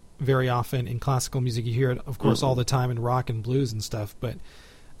hear very often in classical music. You hear it, of course, all the time in rock and blues and stuff, but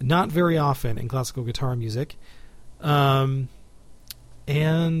not very often in classical guitar music.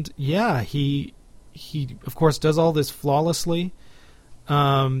 He of course does all this flawlessly,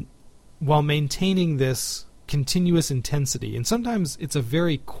 while maintaining this continuous intensity. And sometimes it's a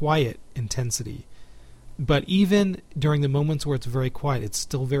very quiet intensity, but even during the moments where it's very quiet, it's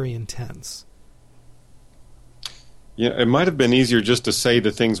still very intense. Yeah, it might have been easier just to say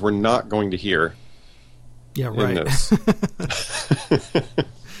the things we're not going to hear. Yeah, right. In this.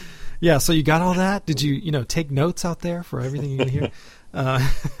 Yeah, so you got all that? Did you, take notes out there for everything you're going to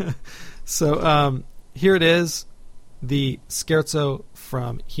hear? So here it is, the Scherzo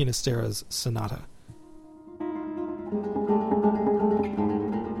from Giannistero's Sonata.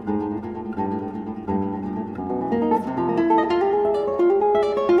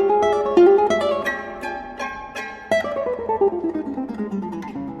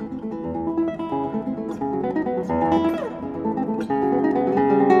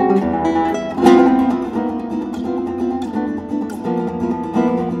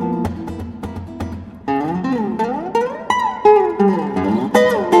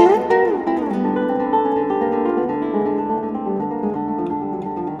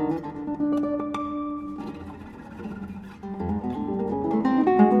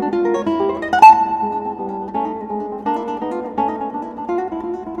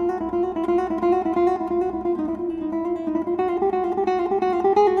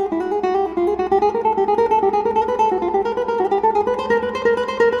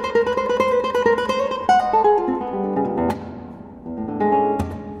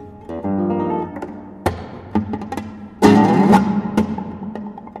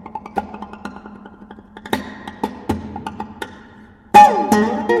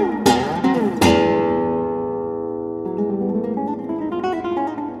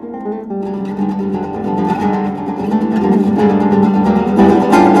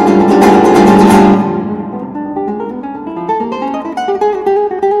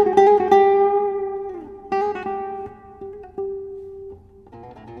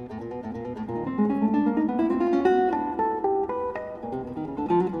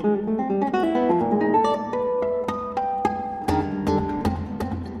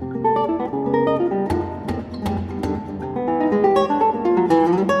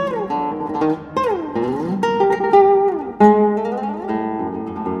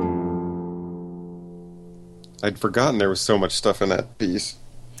 forgotten there was so much stuff in that piece.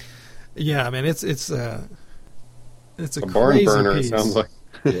 Yeah, man, it's a barn crazy burner. piece. It sounds like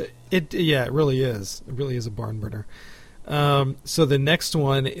it really is. It really is a barn burner. So the next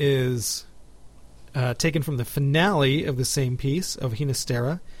one is taken from the finale of the same piece of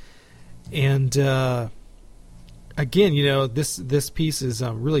Ginastera, and again, this piece is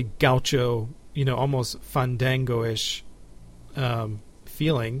really gaucho, almost fandango-ish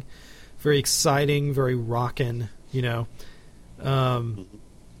feeling, very exciting, very rockin'.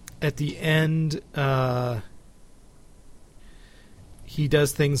 At the end, he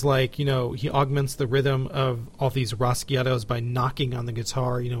does things like, he augments the rhythm of all these rasgueados by knocking on the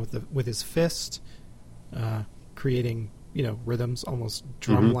guitar, with his fist, creating, rhythms, almost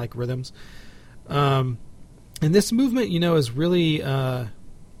drum-like rhythms. And this movement, is really,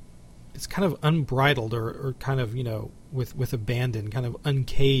 it's kind of unbridled or kind of, with abandon, kind of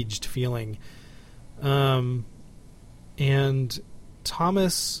uncaged feeling. And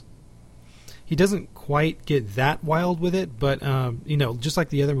Thomas, he doesn't quite get that wild with it, but just like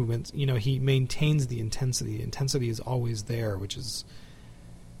the other movements, he maintains the intensity. The intensity is always there, which is,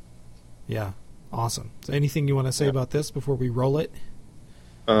 awesome. So anything you want to say about this before we roll it?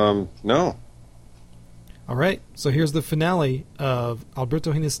 No. All right. So here's the finale of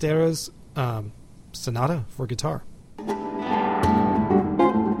Alberto Ginastera's Sonata for Guitar.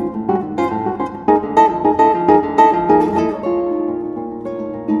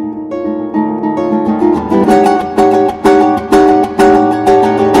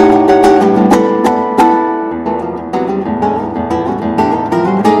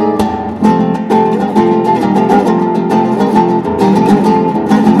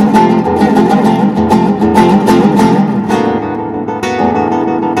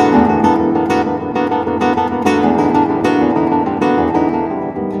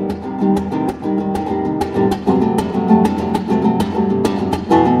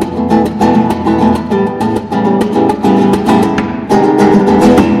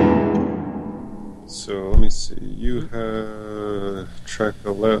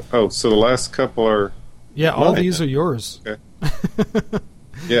 So the last couple are... Yeah, all these are yours. Okay.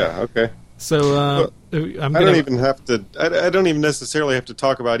 Yeah, okay. So I don't even necessarily have to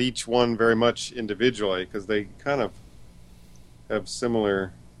talk about each one very much individually, because they kind of have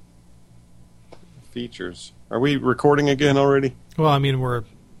similar features. Are we recording again already? Well, I mean,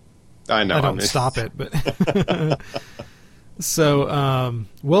 I know. I don't stop it, but... So,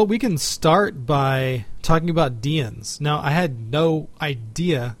 we can start by talking about Dians. Now, I had no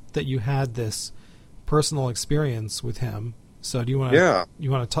idea that you had this personal experience with him. So, do you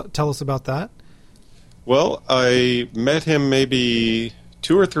want to tell us about that? Well, I met him maybe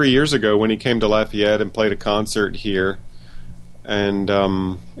 2 or 3 years ago when he came to Lafayette and played a concert here. And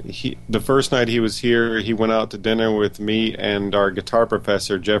the first night he was here, he went out to dinner with me and our guitar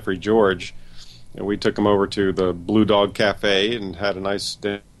professor, Jeffrey George. And we took him over to the Blue Dog Cafe and had a nice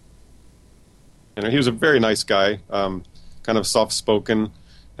dinner. And he was a very nice guy, kind of soft-spoken,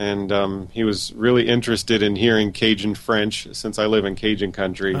 and he was really interested in hearing Cajun French since I live in Cajun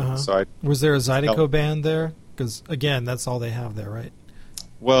country. Uh-huh. So was there a Zydeco band there? Because, again, that's all they have there, right?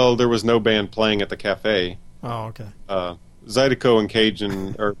 Well, there was no band playing at the cafe. Oh, okay. Zydeco and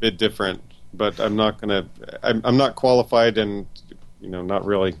Cajun are a bit different, but I'm not qualified and, not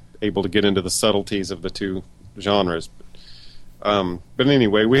really able to get into the subtleties of the two genres. But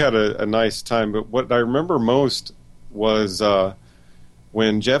anyway, we had a nice time. But what I remember most was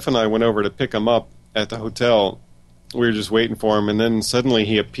when Jeff and I went over to pick him up at the hotel. We were just waiting for him, and then suddenly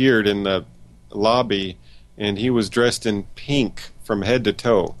he appeared in the lobby, and he was dressed in pink from head to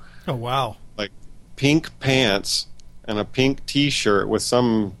toe. Oh, wow. Like pink pants and a pink T-shirt with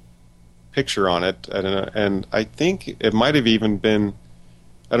some picture on it. And I think it might have even been,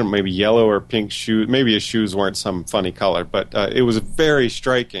 I don't know, maybe yellow or pink shoes. Maybe his shoes weren't some funny color, but it was very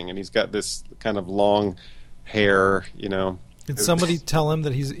striking. And he's got this kind of long hair, Did somebody tell him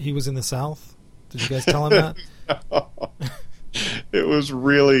that he was in the South? Did you guys tell him that? No. It was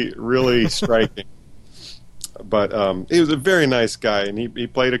really, really striking. But he was a very nice guy, and he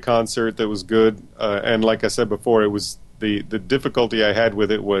played a concert that was good. And like I said before, it was the difficulty I had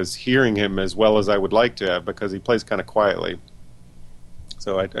with it was hearing him as well as I would like to have, because he plays kind of quietly.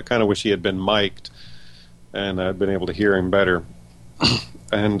 So I kind of wish he had been mic'd, and I'd been able to hear him better.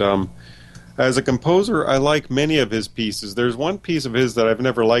 And as a composer, I like many of his pieces. There's one piece of his that I've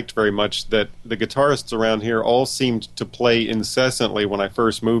never liked very much that the guitarists around here all seemed to play incessantly when I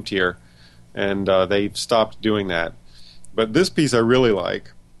first moved here, and they've stopped doing that. But this piece I really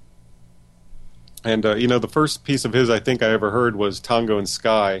like. And, the first piece of his I think I ever heard was Tango in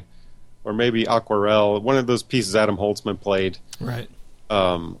Sky, or maybe Aquarelle, one of those pieces Adam Holtzman played Right.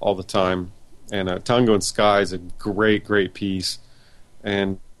 all the time. And Tango in Sky is a great, great piece.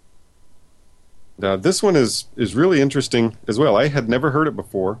 And this one is really interesting as well. I had never heard it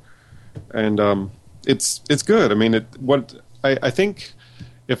before, and it's good. I mean, I think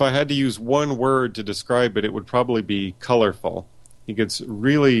if I had to use one word to describe it, it would probably be colorful. He gets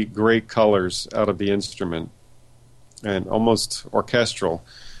really great colors out of the instrument, and almost orchestral.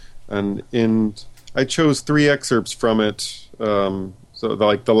 And I chose 3 excerpts from it. So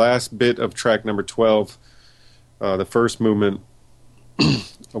the last bit of track number 12, the first movement.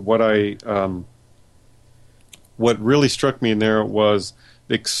 What really struck me in there was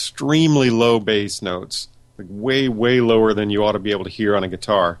the extremely low bass notes, like way, way lower than you ought to be able to hear on a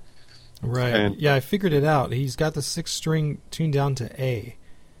guitar. Right. And yeah, I figured it out. He's got the 6th string tuned down to A.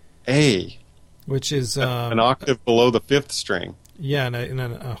 A. Which is... an octave below the 5th string. Yeah, and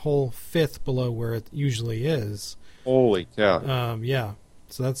a whole 5th below where it usually is. Holy cow. Yeah.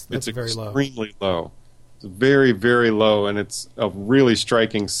 So that's very low. It's extremely low. It's very, very low, and it's a really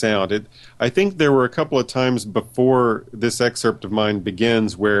striking sound. I think there were a couple of times before this excerpt of mine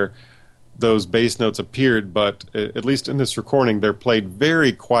begins where those bass notes appeared, but at least in this recording, they're played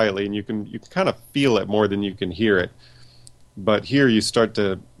very quietly, and you can kind of feel it more than you can hear it. But here you start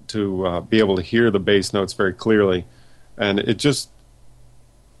to be able to hear the bass notes very clearly, and it just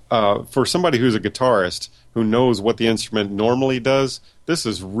for somebody who's a guitarist who knows what the instrument normally does, this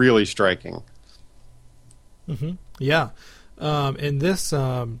is really striking. Mm-hmm. Yeah, and this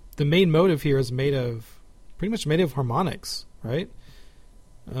the main motive here is pretty much made of harmonics, right?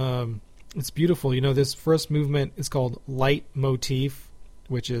 It's beautiful. This first movement is called Light Motif,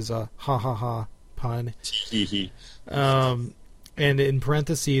 which is a ha pun. And in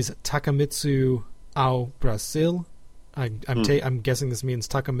parentheses, Takamitsu ao Brasil. I'm guessing this means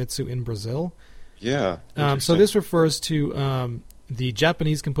Takamitsu in Brazil. Yeah. So this refers to the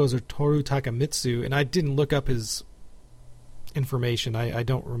Japanese composer Toru Takamitsu, and I didn't look up his information. I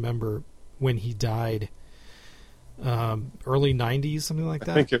don't remember when he died. Early 90s, something like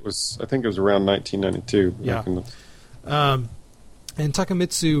that. I think it was around 1992. Yeah. And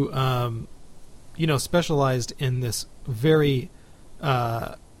Takamitsu, specialized in this very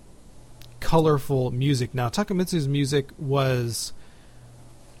colorful music. Now, Takamitsu's music was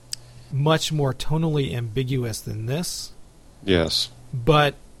much more tonally ambiguous than this. Yes.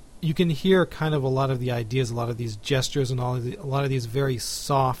 But you can hear kind of a lot of the ideas, a lot of these gestures, and a lot of these very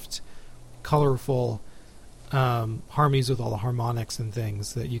soft, colorful harmonies with all the harmonics and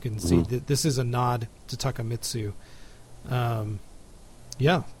things that you can see. This is a nod to Takamitsu.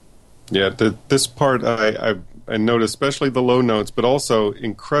 Yeah. Yeah, this part I noticed, especially the low notes, but also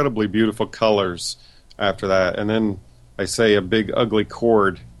incredibly beautiful colors after that. And then I say a big ugly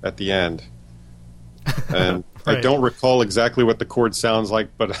chord at the end. And right. I don't recall exactly what the chord sounds like,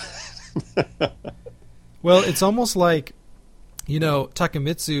 but... Well, it's almost like,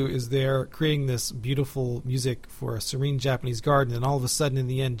 Takamitsu is there creating this beautiful music for a serene Japanese garden, and all of a sudden in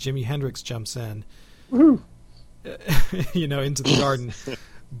the end, Jimi Hendrix jumps in, into the garden.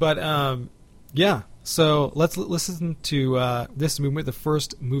 But, yeah, so let's listen to this movement, the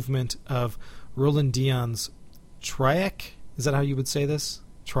first movement of Roland Dion's Triac. Is that how you would say this?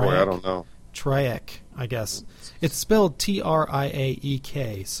 Triac? Boy, I don't know. Triac, I guess. It's spelled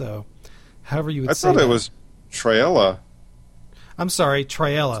Triaek, so however you would say it. I thought it was Triella. I'm sorry,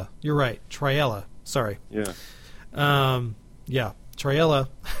 Triella. You're right, Triella. Sorry. Yeah. Yeah, Triella.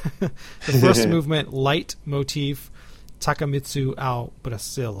 The first movement, Light Motif, Takamitsu ao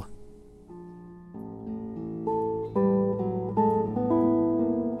Brasil.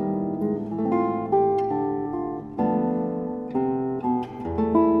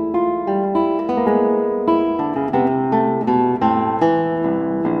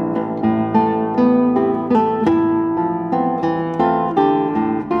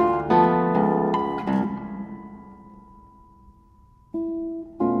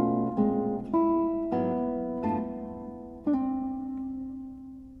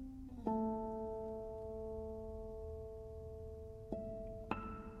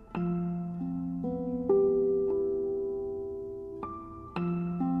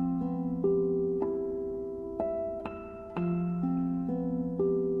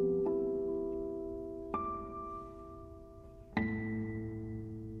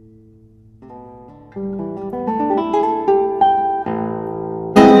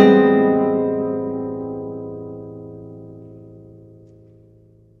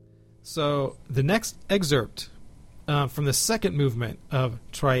 So the next excerpt from the second movement of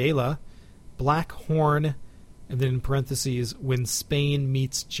Triella, Black Horn and then in parentheses, When Spain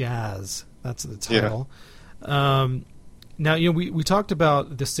Meets Jazz. That's the title. Yeah. Now, we talked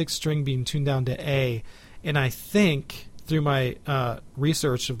about the sixth string being tuned down to A, and I think through my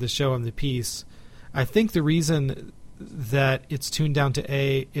research of the show and the piece, I think the reason that it's tuned down to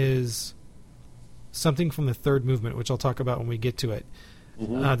A is something from the third movement, which I'll talk about when we get to it.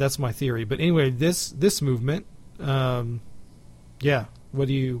 Mm-hmm. That's my theory. But anyway, this movement, what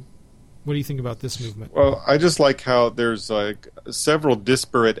do you think about this movement? Well, I just like how there's like several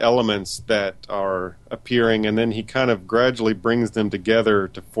disparate elements that are appearing, and then he kind of gradually brings them together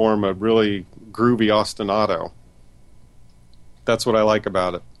to form a really groovy ostinato. That's what I like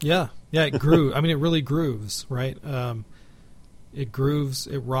about it. Yeah, it grooves. I mean, it really grooves, right? It grooves,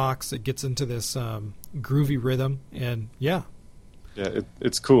 it rocks, it gets into this groovy rhythm, and yeah,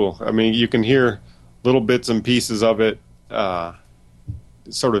 it's cool. I mean, you can hear little bits and pieces of it.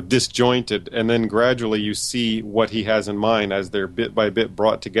 Sort of disjointed, and then gradually you see what he has in mind as they're bit by bit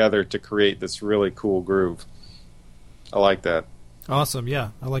brought together to create this really cool groove. I like that. Awesome, yeah,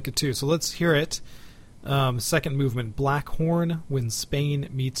 I like it too. So let's hear it. Second movement, Black Horn, When Spain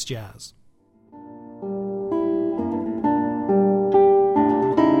Meets Jazz.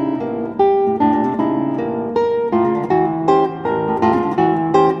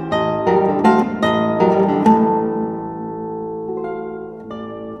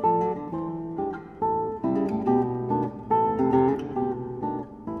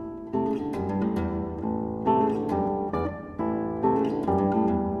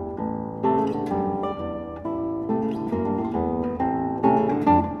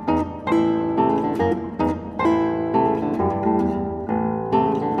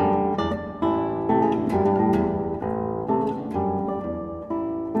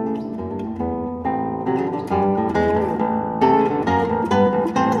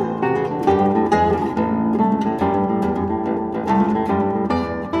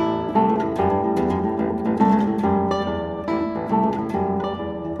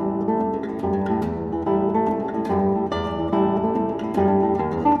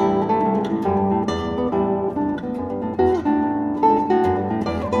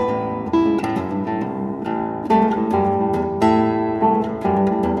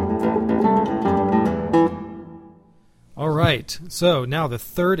 So now the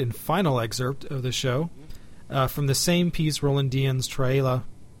third and final excerpt of the show, from the same piece, Roland Dien's Traela,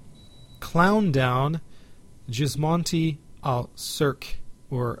 Clown Down, Gismonti al Cirque,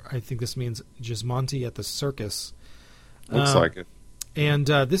 or I think this means Gismonti at the circus. Looks like it. And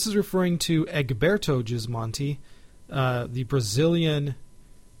this is referring to Egberto Gismonti, the Brazilian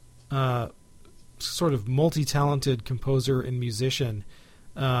sort of multi-talented composer and musician,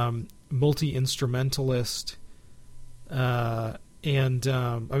 multi-instrumentalist. And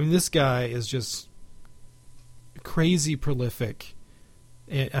I mean, this guy is just crazy prolific.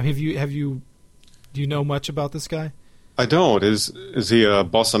 Do you know much about this guy? I don't. Is he a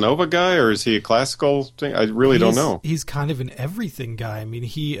bossa nova guy or is he a classical thing? I really don't know. He's kind of an everything guy. I mean,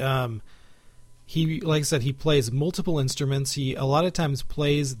 he like I said, he plays multiple instruments. He a lot of times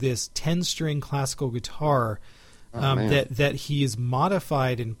plays this 10-string classical guitar. That he has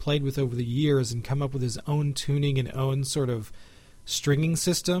modified and played with over the years and come up with his own tuning and own sort of stringing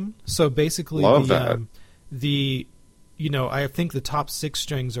system. So basically, I think the top 6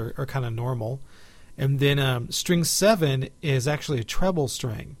 strings are kind of normal, and then string 7 is actually a treble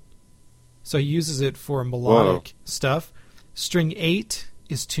string. So he uses it for melodic stuff. String 8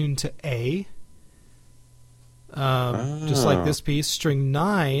 is tuned to A, just like this piece. String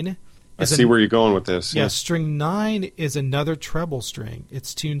 9. I see where you're going with this. Yeah, string 9 is another treble string.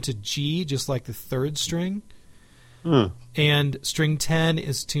 It's tuned to G, just like the third string. And string 10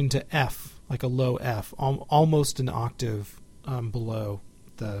 is tuned to F, like a low F, almost an octave below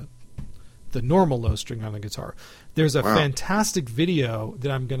the normal low string on the guitar. There's a fantastic video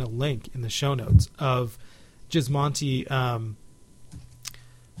that I'm going to link in the show notes of Gismonti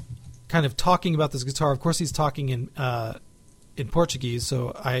kind of talking about this guitar. Of course, he's talking in Portuguese,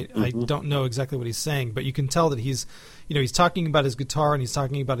 so I don't know exactly what he's saying, but you can tell that he's talking about his guitar and he's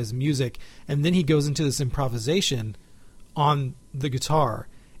talking about his music, and then he goes into this improvisation on the guitar,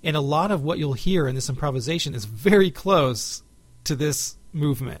 and a lot of what you'll hear in this improvisation is very close to this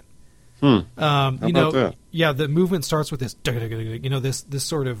movement. How about that? Yeah, the movement starts with this, this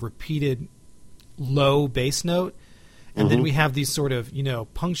sort of repeated low bass note, and then we have these sort of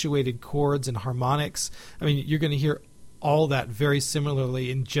punctuated chords and harmonics. I mean, you're going to hear all that very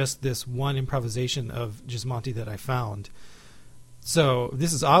similarly in just this one improvisation of Gismonti that I found. So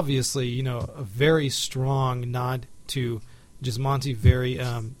this is obviously, a very strong nod to Gismonti, very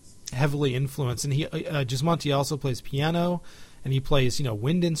heavily influenced. And he Gismonti also plays piano, and he plays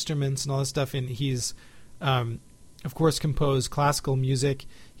wind instruments and all this stuff. And he's of course composed classical music.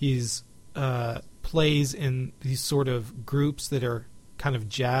 He's plays in these sort of groups that are kind of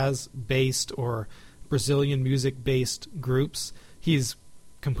jazz based or Brazilian music based groups. He's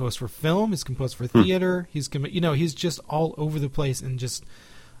composed for film. He's composed for theater. He's he's just all over the place and just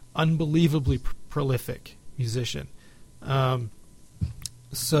unbelievably prolific musician. Anyway,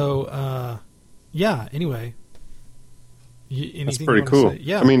 that's pretty cool.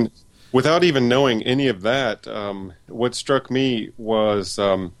 Yeah, I mean, without even knowing any of that, what struck me was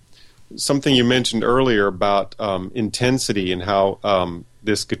something you mentioned earlier about intensity and how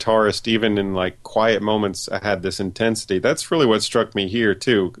this guitarist, even in like quiet moments, had this intensity. That's really what struck me here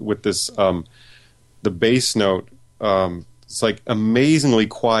too, with this the bass note. It's like amazingly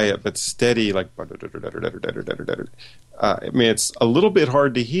quiet but steady, like I mean, it's a little bit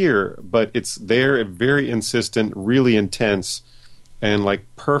hard to hear, but it's there, very insistent, really intense, and like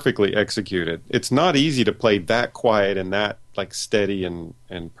perfectly executed. It's not easy to play that quiet and that like steady and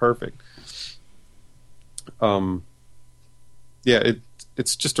perfect.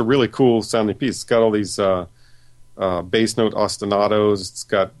 It's just a really cool sounding piece. It's got all these bass note ostinatos. It's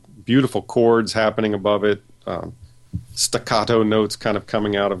got beautiful chords happening above it. Staccato notes kind of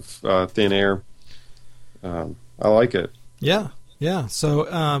coming out of thin air. I like it. Yeah.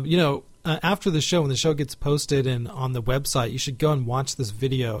 So, after the show, when the show gets posted and on the website, you should go and watch this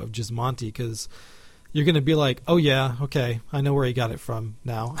video of Gismonti, because you're going to be like, oh, yeah, okay, I know where he got it from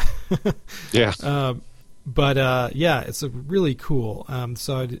now. Yeah. It's a really cool.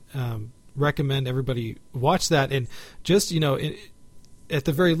 So I'd recommend everybody watch that and just, at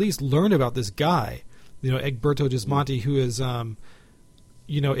the very least, learn about this guy, Egberto Gismonti, who is,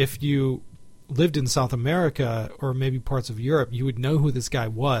 if you lived in South America or maybe parts of Europe, you would know who this guy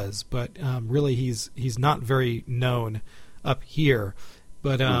was. But really, he's not very known up here.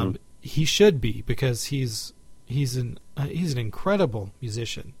 But he should be, because he's an incredible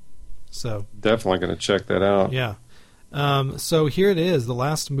musician. So definitely going to check that out. Yeah. So here it is, the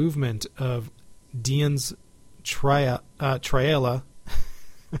last movement of Dian's Triela.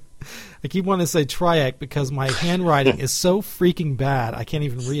 I keep wanting to say Triac because my handwriting is so freaking bad I can't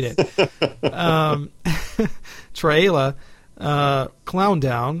even read it. Triela, Clown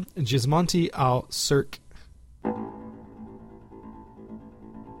Down, Gismonti au Cirque.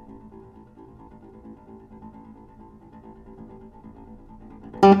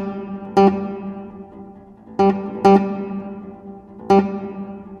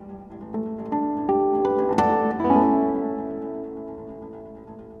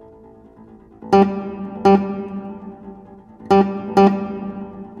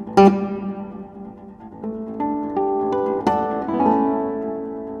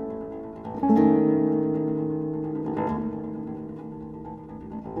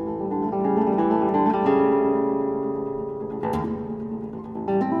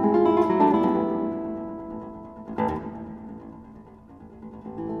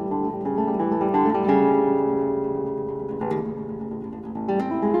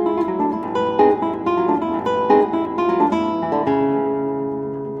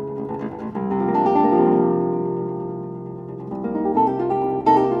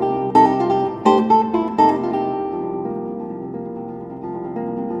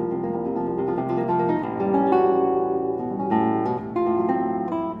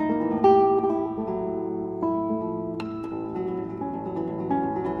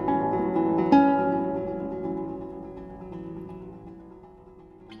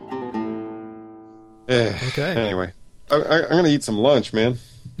 Okay. Anyway, I'm going to eat some lunch, man.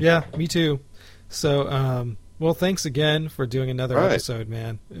 Yeah, me too. So, well, thanks again for doing another episode,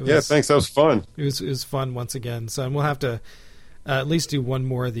 man. Thanks. That was fun. It was fun once again. So, and we'll have to at least do one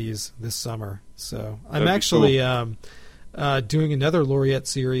more of these this summer. So, I'm actually doing another Laureate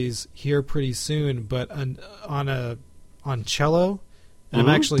series here pretty soon, but on cello. And I'm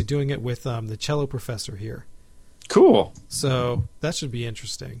actually doing it with the cello professor here. Cool. So that should be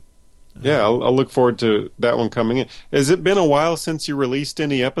interesting. Yeah, I'll look forward to that one coming in. Has it been a while since you released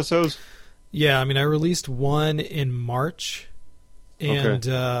any episodes? Yeah, I mean, I released one in March, and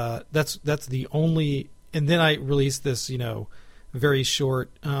that's the only. And then I released this, very short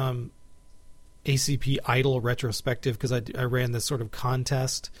ACP Idol retrospective, because I ran this sort of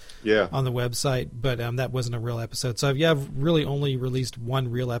contest on the website, but that wasn't a real episode. So I've really only released one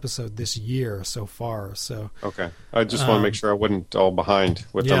real episode this year so far. So okay, I just want to make sure I wasn't all behind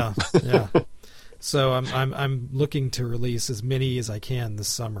with them. Yeah. So I'm looking to release as many as I can this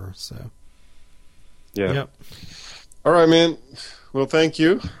summer. So yeah. Yep. All right, man. Well, thank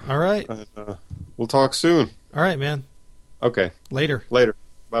you. All right. We'll talk soon. All right, man. Okay. Later.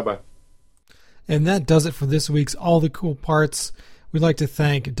 Bye-bye. And that does it for this week's All the Cool Parts. We'd like to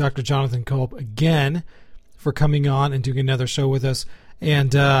thank Dr. Jonathan Culp again for coming on and doing another show with us.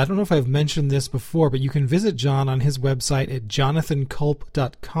 And I don't know if I've mentioned this before, but you can visit John on his website at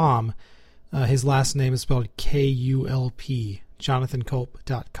jonathanculp.com. His last name is spelled K-U-L-P,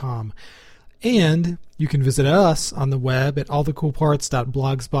 jonathanculp.com. And you can visit us on the web at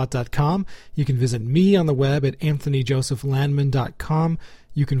allthecoolparts.blogspot.com. You can visit me on the web at anthonyjosephlandman.com.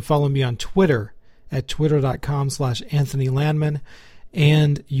 You can follow me on Twitter at twitter.com/AnthonyLandman.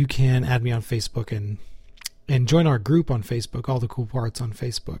 And you can add me on Facebook and join our group on Facebook, All the Cool Parts on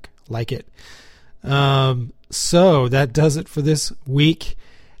Facebook. Like it. So that does it for this week.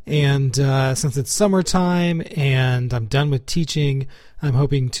 And since it's summertime and I'm done with teaching, I'm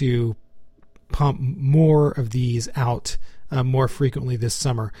hoping to pump more of these out more frequently this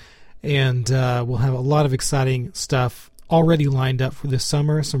summer. And we'll have a lot of exciting stuff already lined up for this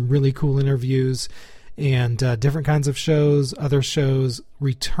summer. Some really cool interviews and different kinds of shows, other shows,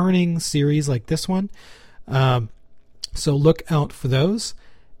 returning series like this one. So look out for those.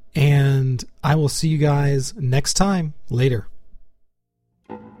 And I will see you guys next time. Later.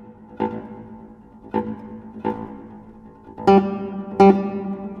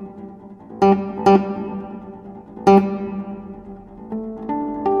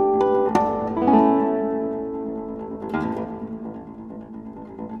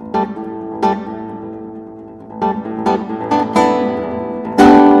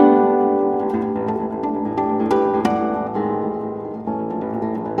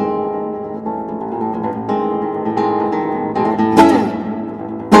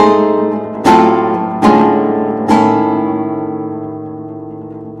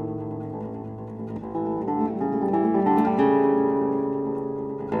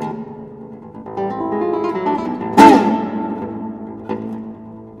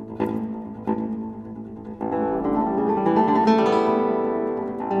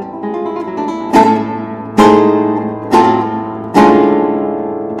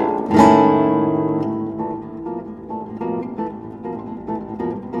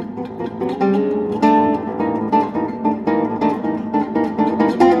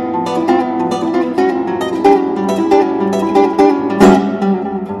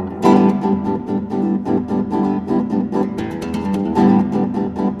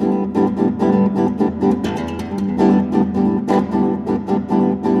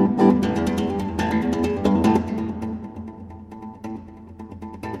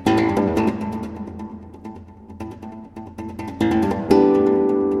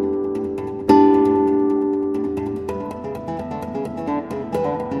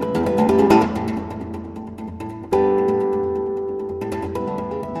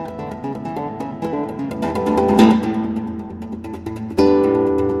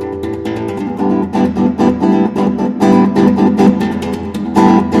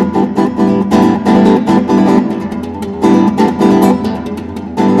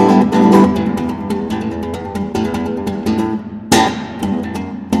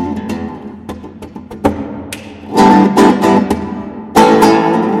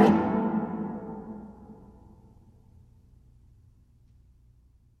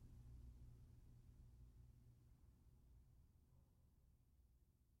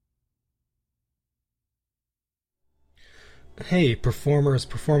 Hey, performers,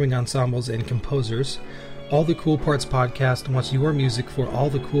 performing ensembles, and composers. All the Cool Parts podcast wants your music for All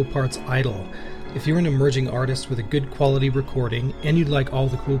the Cool Parts Idol. If you're an emerging artist with a good quality recording and you'd like All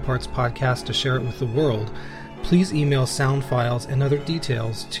the Cool Parts podcast to share it with the world, please email sound files and other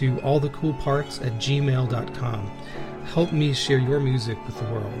details to allthecoolparts@gmail.com. Help me share your music with the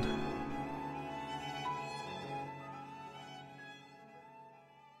world.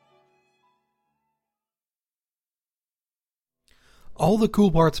 All the Cool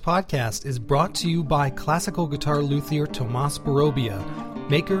Parts podcast is brought to you by classical guitar luthier Tomas Barobia,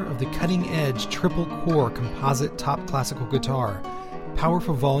 maker of the cutting-edge triple-core composite top classical guitar.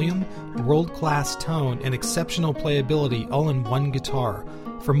 Powerful volume, world-class tone, and exceptional playability all in one guitar.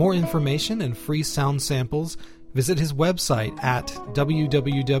 For more information and free sound samples, visit his website at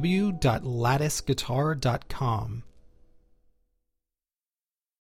www.latticeguitar.com.